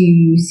going to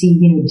see,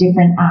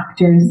 different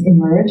actors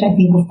emerge. I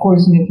think, of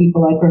course,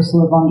 people like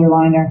Ursula von der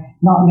Leyen are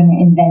not going to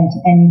invent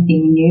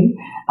anything new.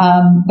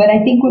 But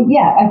I think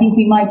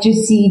we might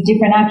just see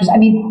different actors. I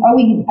mean, are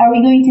we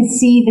going to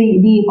see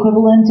the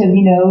equivalent of,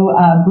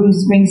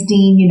 Bruce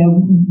Springsteen,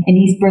 in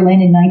East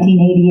Berlin in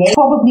 1988?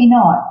 Probably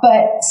not.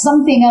 But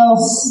something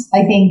else,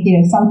 I think,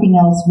 something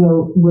else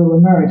will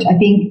emerge. I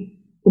think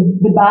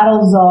the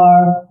battles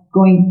are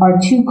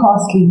too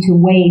costly to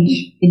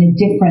wage in a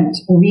different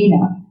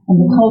arena. And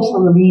the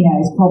cultural arena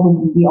is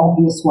probably the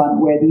obvious one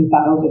where these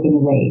battles are going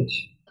to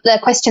rage. There are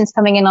questions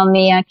coming in on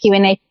the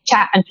Q&A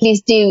chat, and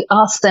please do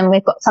ask them.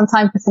 We've got some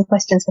time for some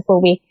questions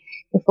before we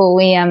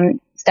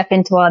step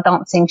into our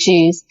dancing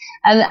shoes.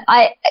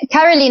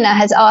 Carolina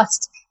has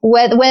asked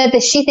whether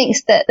she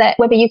thinks that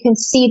whether you can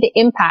see the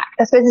impact.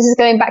 I suppose this is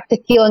going back to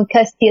Kyo and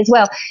Kirsty as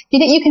well. Do you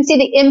think you can see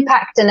the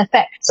impact and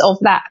effects of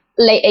that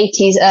late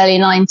 80s, early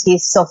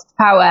 90s soft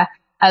power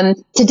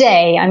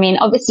today? I mean,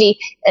 obviously,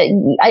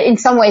 in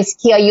some ways,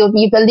 Kia,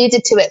 you've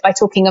alluded to it by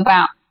talking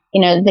about,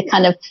 the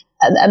kind of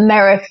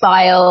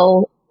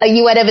Ameriphile,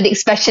 whatever the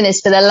expression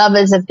is, for the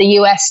lovers of the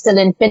US still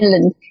in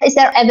Finland. Is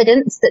there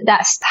evidence that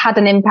that's had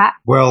an impact?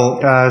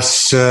 Well,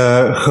 as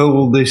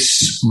whole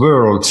this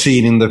world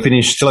seen in the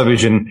Finnish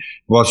television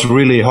was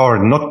really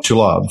hard not to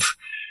love.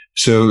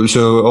 So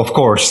of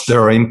course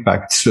there are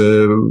impacts.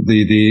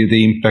 The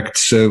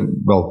impacts.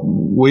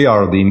 We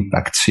are the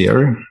impacts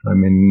here. I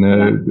mean,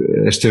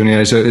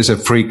 Estonia is a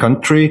free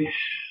country.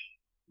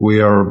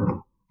 We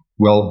are,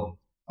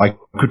 I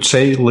could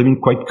say, living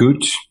quite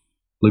good,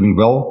 living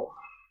well,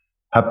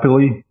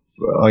 happily.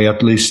 I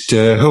at least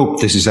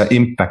hope this is an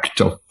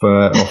impact of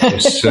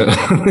this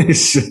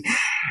this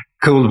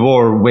Cold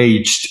War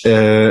waged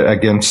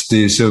against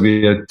the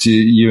Soviet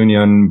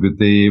Union with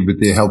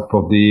the help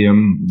of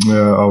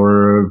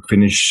our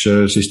Finnish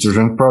sisters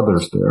and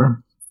brothers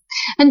there.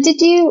 And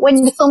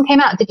when the film came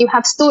out, did you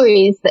have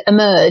stories that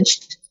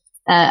emerged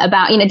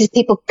about, did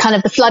people kind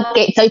of the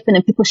floodgates open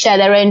and people share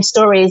their own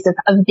stories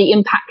of the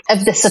impact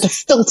of this sort of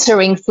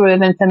filtering through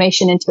of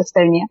information into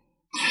Estonia?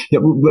 Yeah,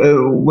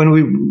 when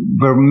we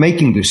were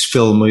making this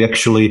film, we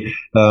actually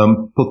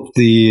put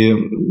the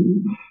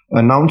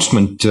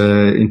announcement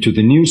into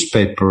the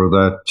newspaper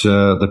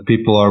that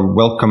people are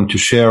welcome to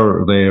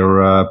share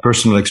their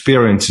personal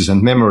experiences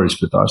and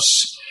memories with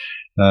us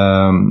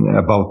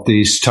about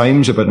these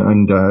times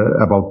and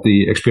about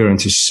the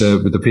experiences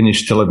with the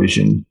Finnish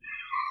television.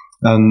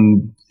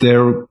 And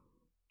there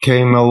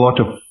came a lot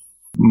of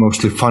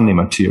mostly funny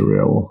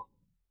material.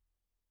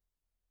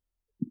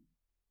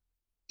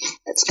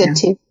 That's good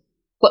too.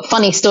 What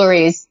funny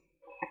stories?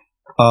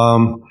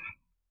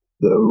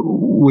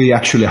 We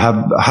actually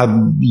have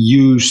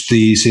used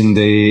these in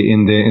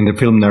the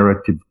film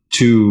narrative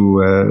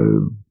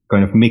to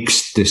kind of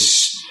mix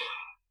these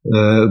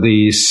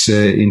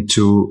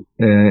into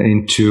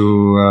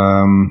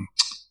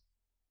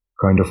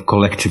kind of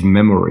collective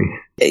memory.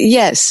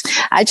 Yes,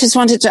 I just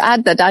wanted to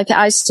add that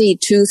I see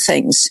two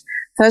things.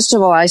 First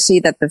of all, I see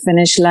that the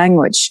Finnish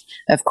language,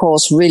 of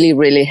course, really,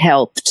 really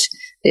helped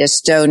the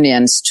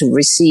Estonians to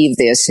receive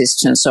the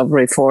assistance of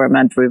reform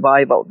and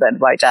revival then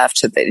right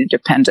after the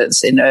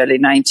independence in early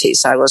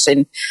 90s. I was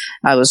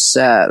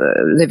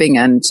living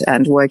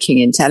and working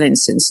in Tallinn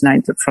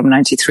from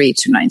 93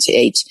 to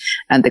 98,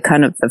 and the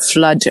kind of the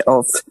flood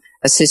of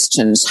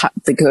assistance,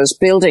 because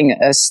building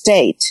a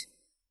state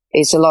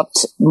is a lot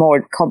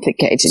more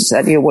complicated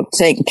than you would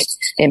think,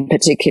 in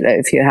particular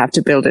if you have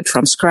to build it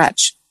from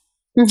scratch.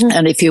 Mm-hmm.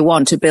 And if you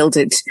want to build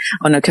it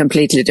on a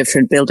completely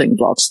different building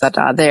blocks that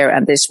are there,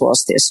 and this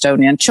was the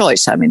Estonian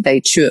choice. I mean,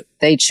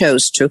 they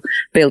chose to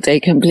build a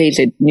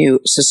completely new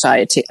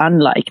society,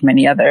 unlike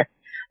many other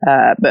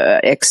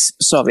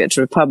ex-Soviet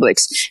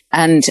republics.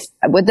 And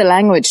with the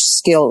language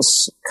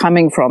skills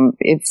coming from,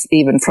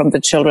 even from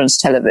the children's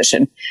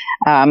television,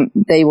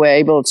 they were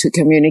able to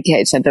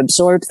communicate and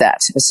absorb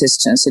that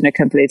assistance in a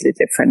completely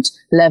different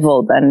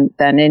level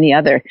than any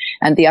other.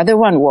 And the other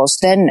one was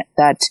then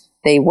that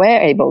they were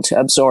able to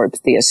absorb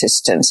the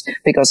assistance,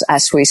 because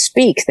as we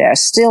speak, there are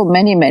still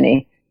many,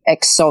 many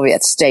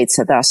ex-Soviet states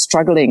that are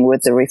struggling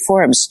with the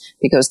reforms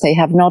because they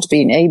have not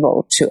been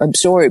able to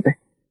absorb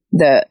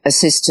the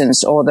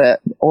assistance or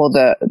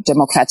the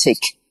democratic,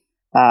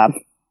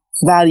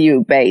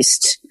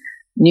 value-based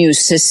new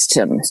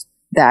system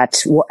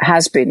that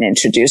has been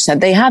introduced. And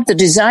they have the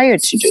desire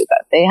to do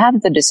that. They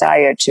have the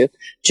desire to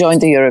join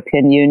the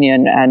European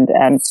Union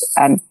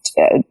and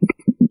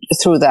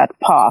through that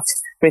path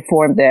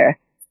reform their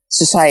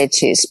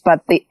societies.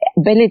 But the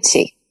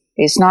ability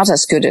is not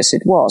as good as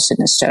it was in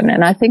Estonia.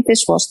 And I think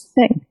this was the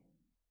thing,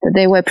 that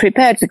they were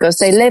prepared because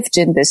they lived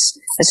in this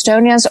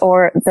Estonians,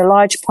 or the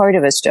large part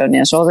of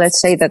Estonians, or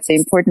let's say that the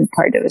important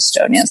part of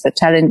Estonians, the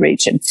Tallinn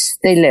region,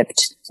 they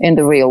lived in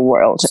the real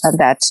world. And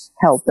that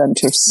helped them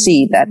to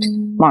see that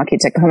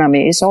market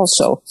economy is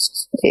also,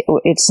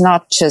 it's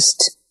not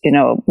just,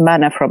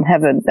 manna from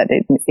heaven, that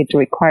it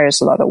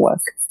requires a lot of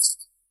work.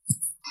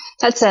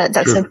 That's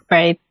a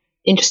very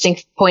interesting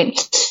point.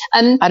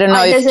 I don't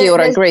know if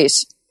Georg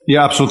agrees.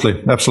 Yeah,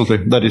 absolutely.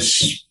 That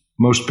is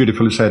most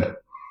beautifully said.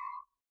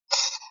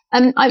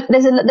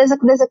 There's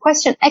a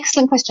question,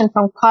 excellent question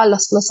from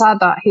Carlos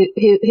Lozada,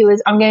 who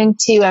is, I'm going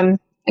to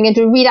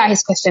read out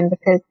his question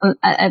because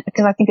I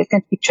think it's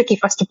going to be tricky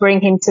for us to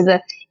bring him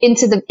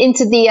into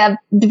the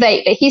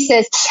debate. But he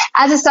says,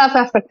 as a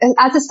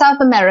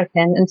South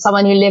American and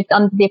someone who lived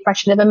under the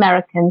oppression of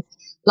Americans,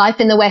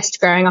 life in the West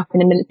growing up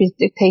in a military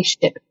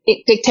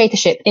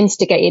dictatorship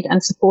instigated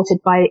and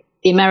supported by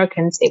the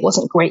Americans, it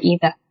wasn't great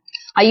either.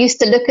 I used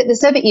to look at the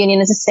Soviet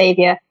Union as a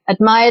savior,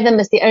 admire them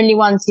as the only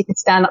ones who could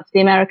stand up to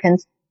the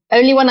Americans.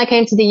 Only when I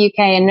came to the UK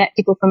and met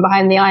people from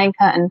behind the Iron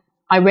Curtain,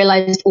 I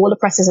realized all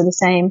oppressors are the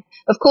same.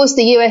 Of course,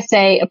 the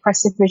USA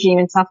oppressive regime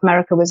in South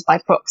America was by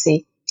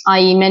proxy,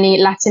 i.e. many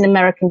Latin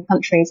American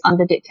countries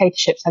under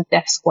dictatorships had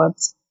death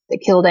squads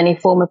that killed any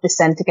form of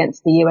dissent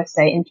against the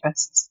USA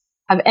interests.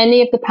 Have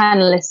any of the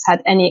panelists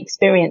had any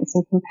experience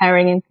in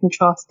comparing and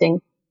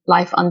contrasting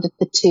life under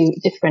the two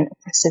different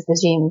oppressive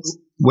regimes?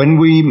 When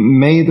we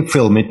made the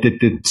film,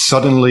 it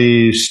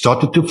suddenly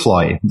started to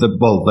fly.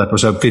 That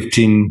was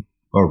 15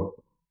 or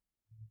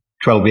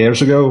 12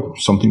 years ago,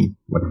 something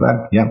like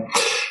that. Yeah.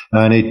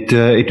 And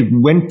it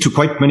went to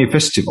quite many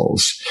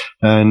festivals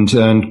and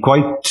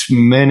quite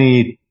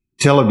many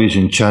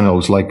television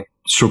channels, like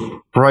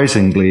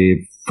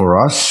surprisingly for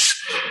us,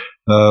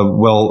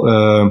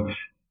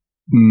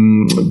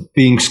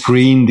 being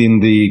screened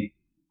in the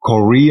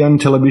Korean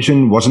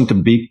television wasn't a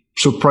big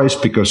surprise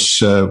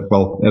because,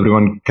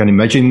 everyone can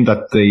imagine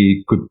that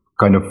they could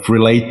kind of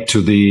relate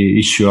to the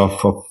issue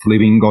of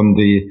living on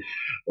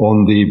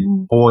the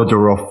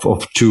border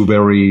of two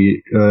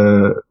very,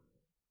 or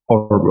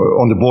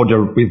on the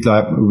border with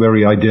a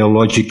very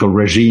ideological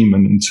regime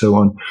and so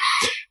on.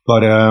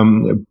 But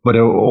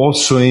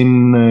also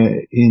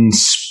in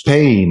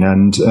Spain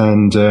and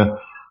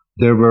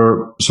there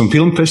were some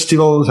film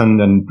festivals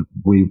and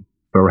we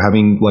were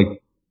having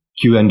like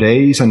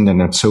Q&As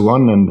and so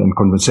on and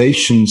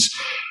conversations,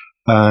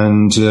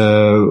 and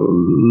a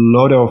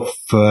lot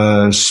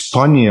of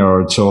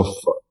Spaniards of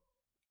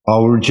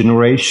our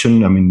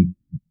generation, I mean,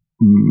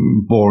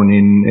 born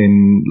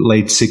in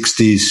late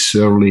 60s,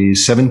 early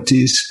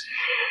 70s,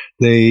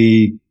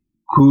 they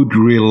could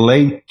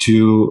relate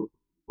to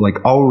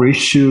like our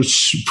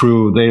issues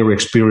through their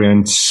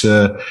experience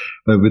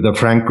with the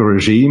Franco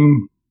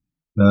regime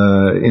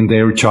in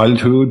their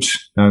childhood,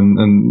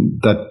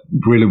 and that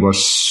really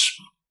was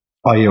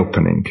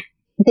eye-opening.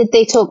 Did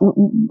they talk,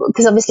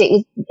 because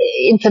obviously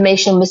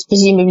information was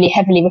presumably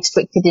heavily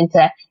restricted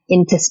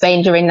into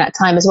Spain during that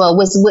time as well.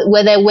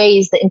 Were there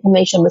ways that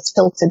information was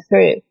filtered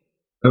through?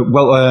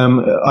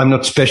 I'm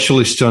not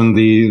specialist on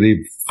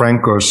the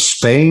Franco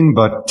Spain,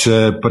 but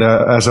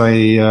as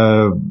I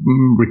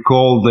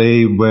recall,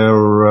 they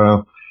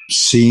were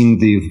seeing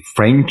the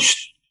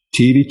French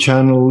TV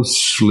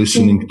channels,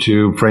 listening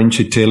to French,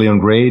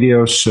 Italian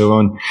radio, so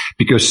on,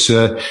 because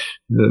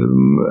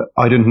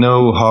I don't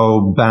know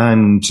how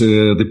banned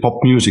the pop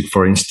music,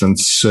 for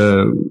instance,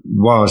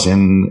 was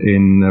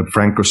in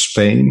Franco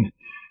Spain,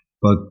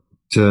 but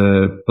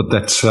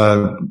that's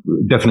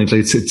definitely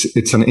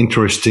it's an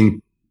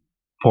interesting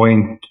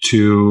point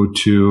to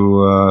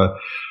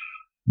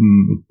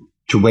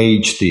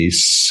wage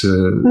these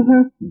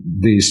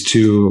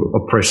two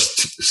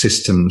oppressed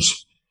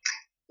systems.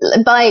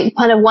 By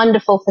kind of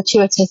wonderful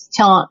fortuitous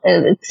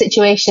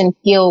situation,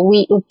 Gil,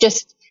 we've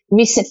just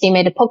recently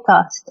made a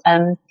podcast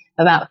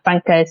about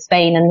Franco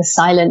Spain and the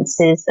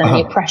silences and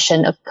the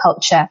oppression of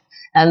culture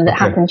that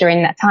happened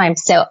during that time.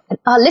 So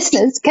our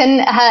listeners can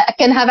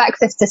have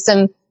access to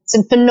some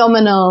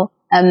phenomenal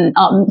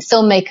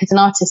filmmakers and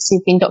artists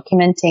who've been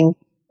documenting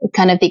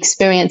kind of the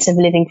experience of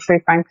living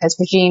through Franco's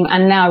regime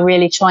and now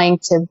really trying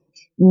to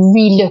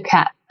relook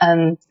at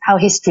how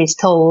history is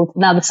told.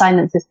 Now the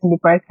silences can be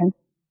broken.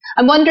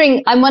 I'm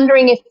wondering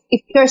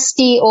if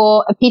Kirsty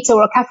or Peter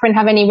or Catherine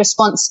have any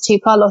response to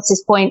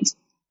Carlos's point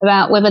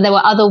about whether there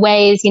were other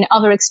ways,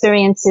 other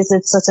experiences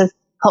of sort of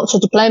cultural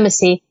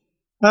diplomacy.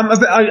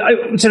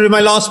 So in my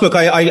last book,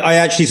 I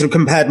actually sort of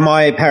compared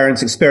my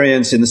parents'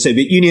 experience in the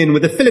Soviet Union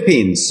with the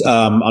Philippines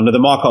under the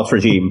Marcos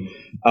regime,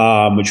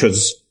 which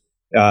was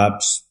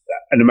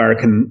an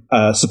American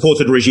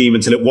supported regime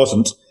until it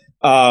wasn't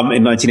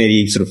in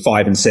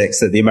 1985 and 6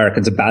 that the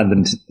Americans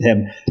abandoned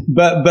him.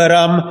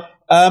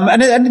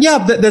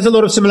 There's a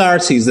lot of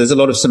similarities.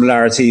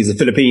 The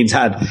Philippines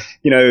had,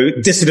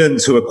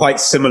 dissidents who were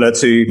quite similar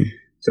to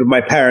sort of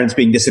my parents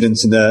being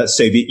dissidents in the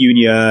Soviet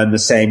Union, the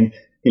same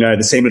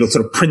little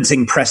sort of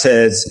printing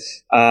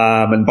presses,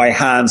 and by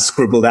hand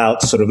scribbled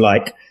out sort of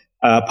like,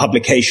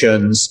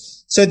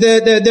 publications. So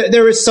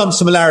there is some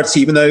similarity,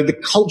 even though the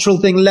cultural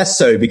thing less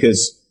so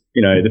because,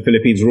 the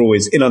Philippines were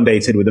always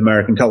inundated with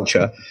American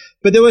culture.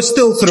 But there were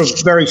still sort of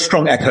very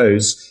strong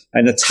echoes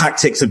and the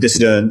tactics of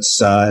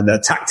dissidents, and the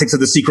tactics of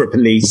the secret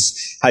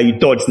police, how you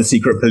dodge the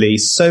secret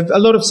police. So a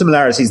lot of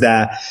similarities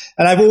there.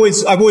 And I've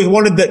always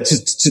wanted that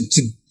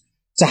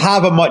to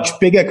have a much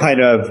bigger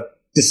kind of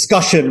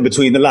discussion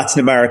between the Latin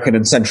American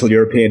and Central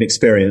European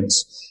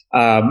experience,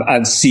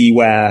 and see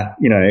where,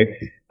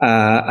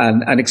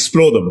 and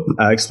explore them,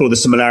 explore the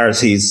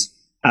similarities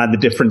and the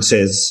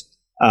differences,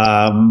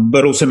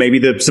 but also maybe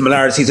the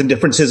similarities and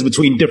differences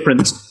between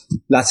different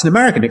Latin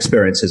American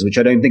experiences, which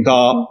I don't think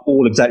are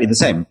all exactly the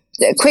same.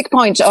 A quick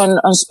point on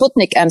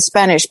Sputnik and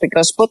Spanish,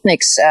 because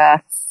Sputnik's,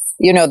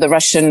 the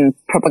Russian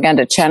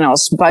propaganda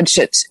channel's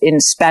budget in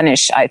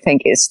Spanish, I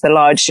think, is the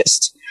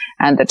largest.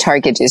 And the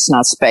target is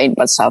not Spain,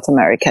 but South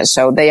America.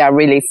 So they are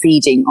really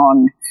feeding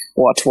on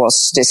what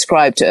was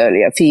described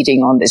earlier,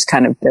 feeding on this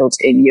kind of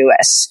built-in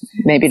US,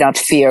 maybe not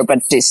fear, but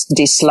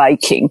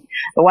disliking.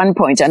 One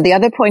point. And the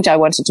other point I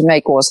wanted to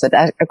make was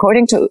that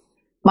according to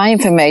my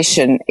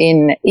information,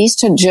 in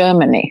Eastern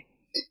Germany,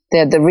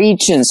 the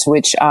regions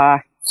which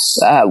are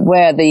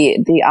where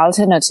the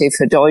alternative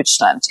for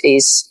Deutschland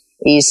is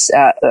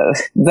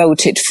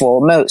voted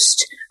for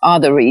most are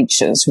the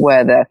regions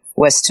where the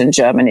Western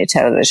Germany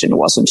television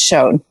wasn't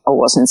shown or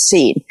wasn't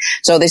seen.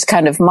 So this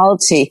kind of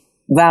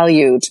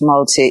multi-valued,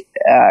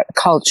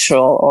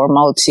 multi-cultural or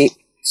multi-polar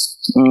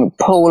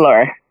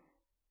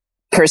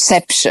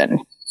perception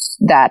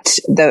that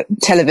the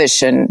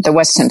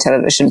Western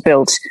television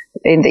built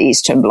in the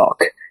Eastern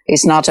Bloc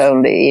is not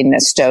only in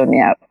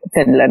Estonia,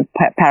 Finland,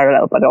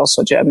 parallel, but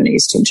also Germany,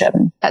 Eastern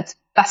Germany. That's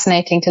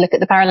fascinating to look at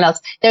the parallels.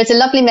 There's a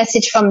lovely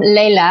message from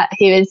Leila,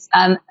 who is,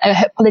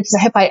 apologies,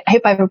 I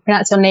hope I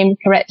pronounced your name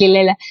correctly,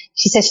 Leila.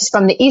 She says she's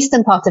from the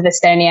eastern part of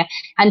Estonia,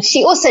 and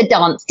she also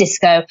danced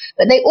disco,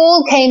 but they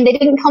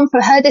didn't come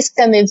from, her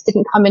disco moves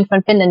didn't come in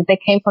from Finland, they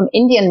came from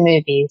Indian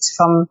movies,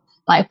 from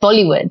like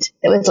Bollywood.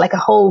 There was like a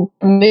whole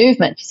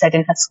movement, she said,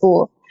 in her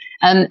school.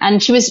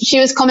 And she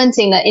was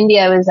commenting that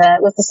India was a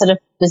sort of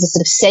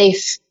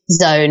safe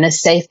zone, a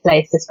safe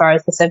place as far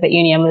as the Soviet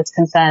Union was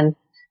concerned.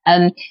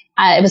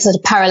 It was sort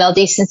of parallel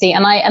decency.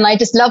 And I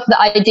just love the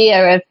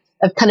idea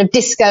of kind of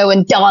disco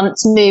and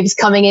dance moves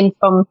coming in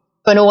from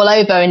all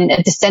over and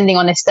descending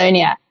on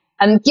Estonia.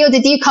 Gil,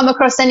 did you come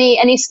across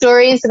any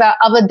stories about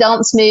other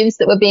dance moves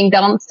that were being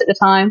danced at the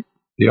time?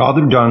 The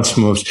other dance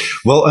moves.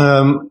 Well,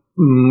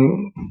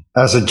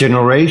 as a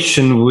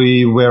generation,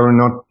 we were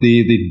not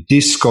the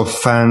disco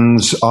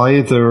fans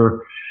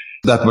either.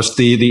 That was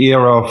the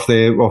era of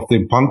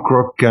the punk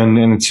rock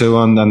and so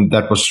on, and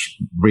that was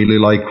really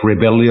like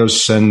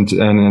rebellious and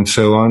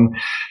so on.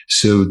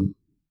 So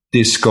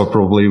disco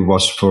probably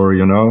was for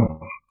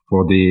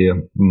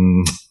the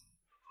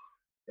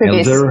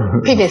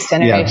previous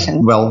generation.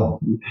 Yeah, well,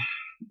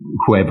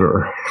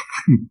 whoever,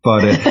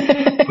 but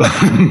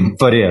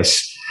but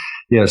yes.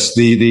 Yes,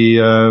 and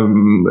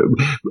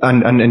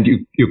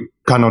you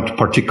cannot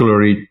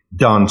particularly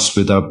dance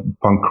with a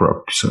punk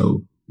rock,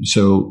 so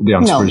the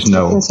answer is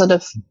no. Sort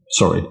of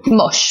sorry,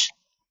 mosh.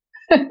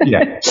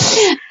 Yeah.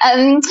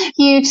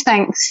 Huge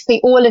thanks for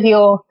all of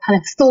your kind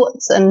of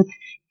thoughts and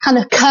kind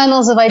of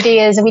kernels of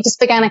ideas, and we just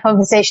began a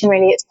conversation.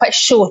 Really, it's quite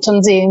short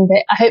on Zoom,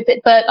 but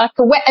I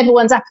could whet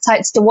everyone's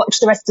appetites to watch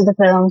the rest of the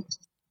film.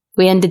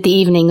 We ended the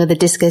evening with a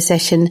disco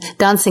session,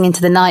 dancing into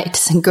the night to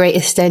some great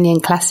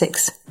Estonian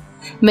classics.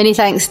 Many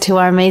thanks to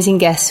our amazing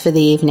guests for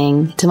the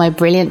evening, to my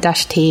brilliant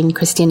Dash team,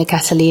 Christina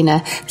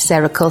Catalina,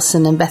 Sarah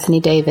Coulson and Bethany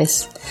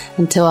Davis,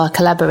 and to our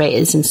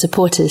collaborators and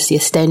supporters, the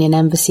Estonian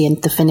Embassy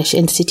and the Finnish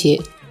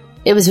Institute.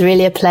 It was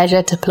really a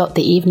pleasure to plot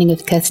the evening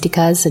with Kersti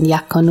Kaz and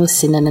Jaakko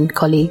Nussinen and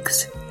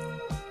colleagues.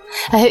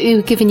 I hope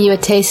we've given you a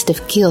taste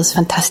of Gil's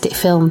fantastic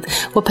film.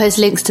 We'll post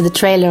links to the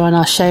trailer on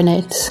our show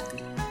notes.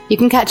 You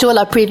can catch all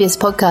our previous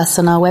podcasts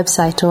on our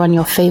website or on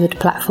your favourite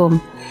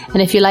platform.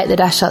 And if you like the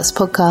Dash Arts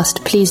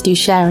podcast, please do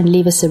share and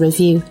leave us a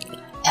review.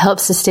 It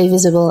helps us stay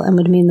visible and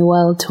would mean the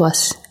world to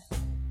us.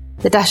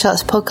 The Dash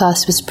Arts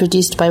podcast was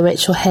produced by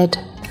Rachel Head.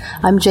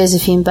 I'm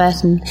Josephine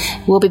Burton.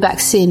 We'll be back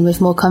soon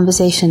with more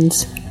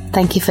conversations.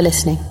 Thank you for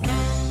listening.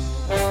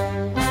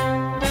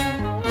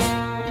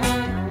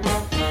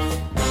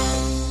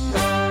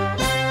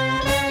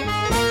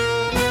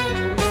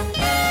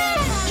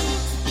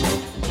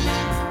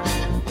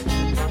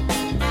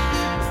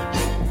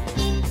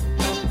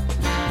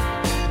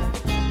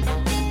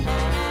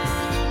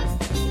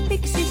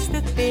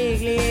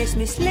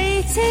 mis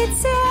leidsid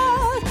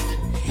sealt?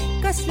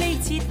 Kas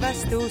leidsid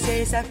vastuse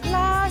sa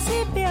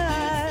klaasi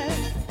peal?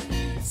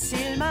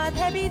 Silmad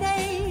häbi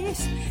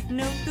täis,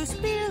 nõutus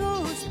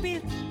pilgus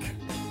pilk.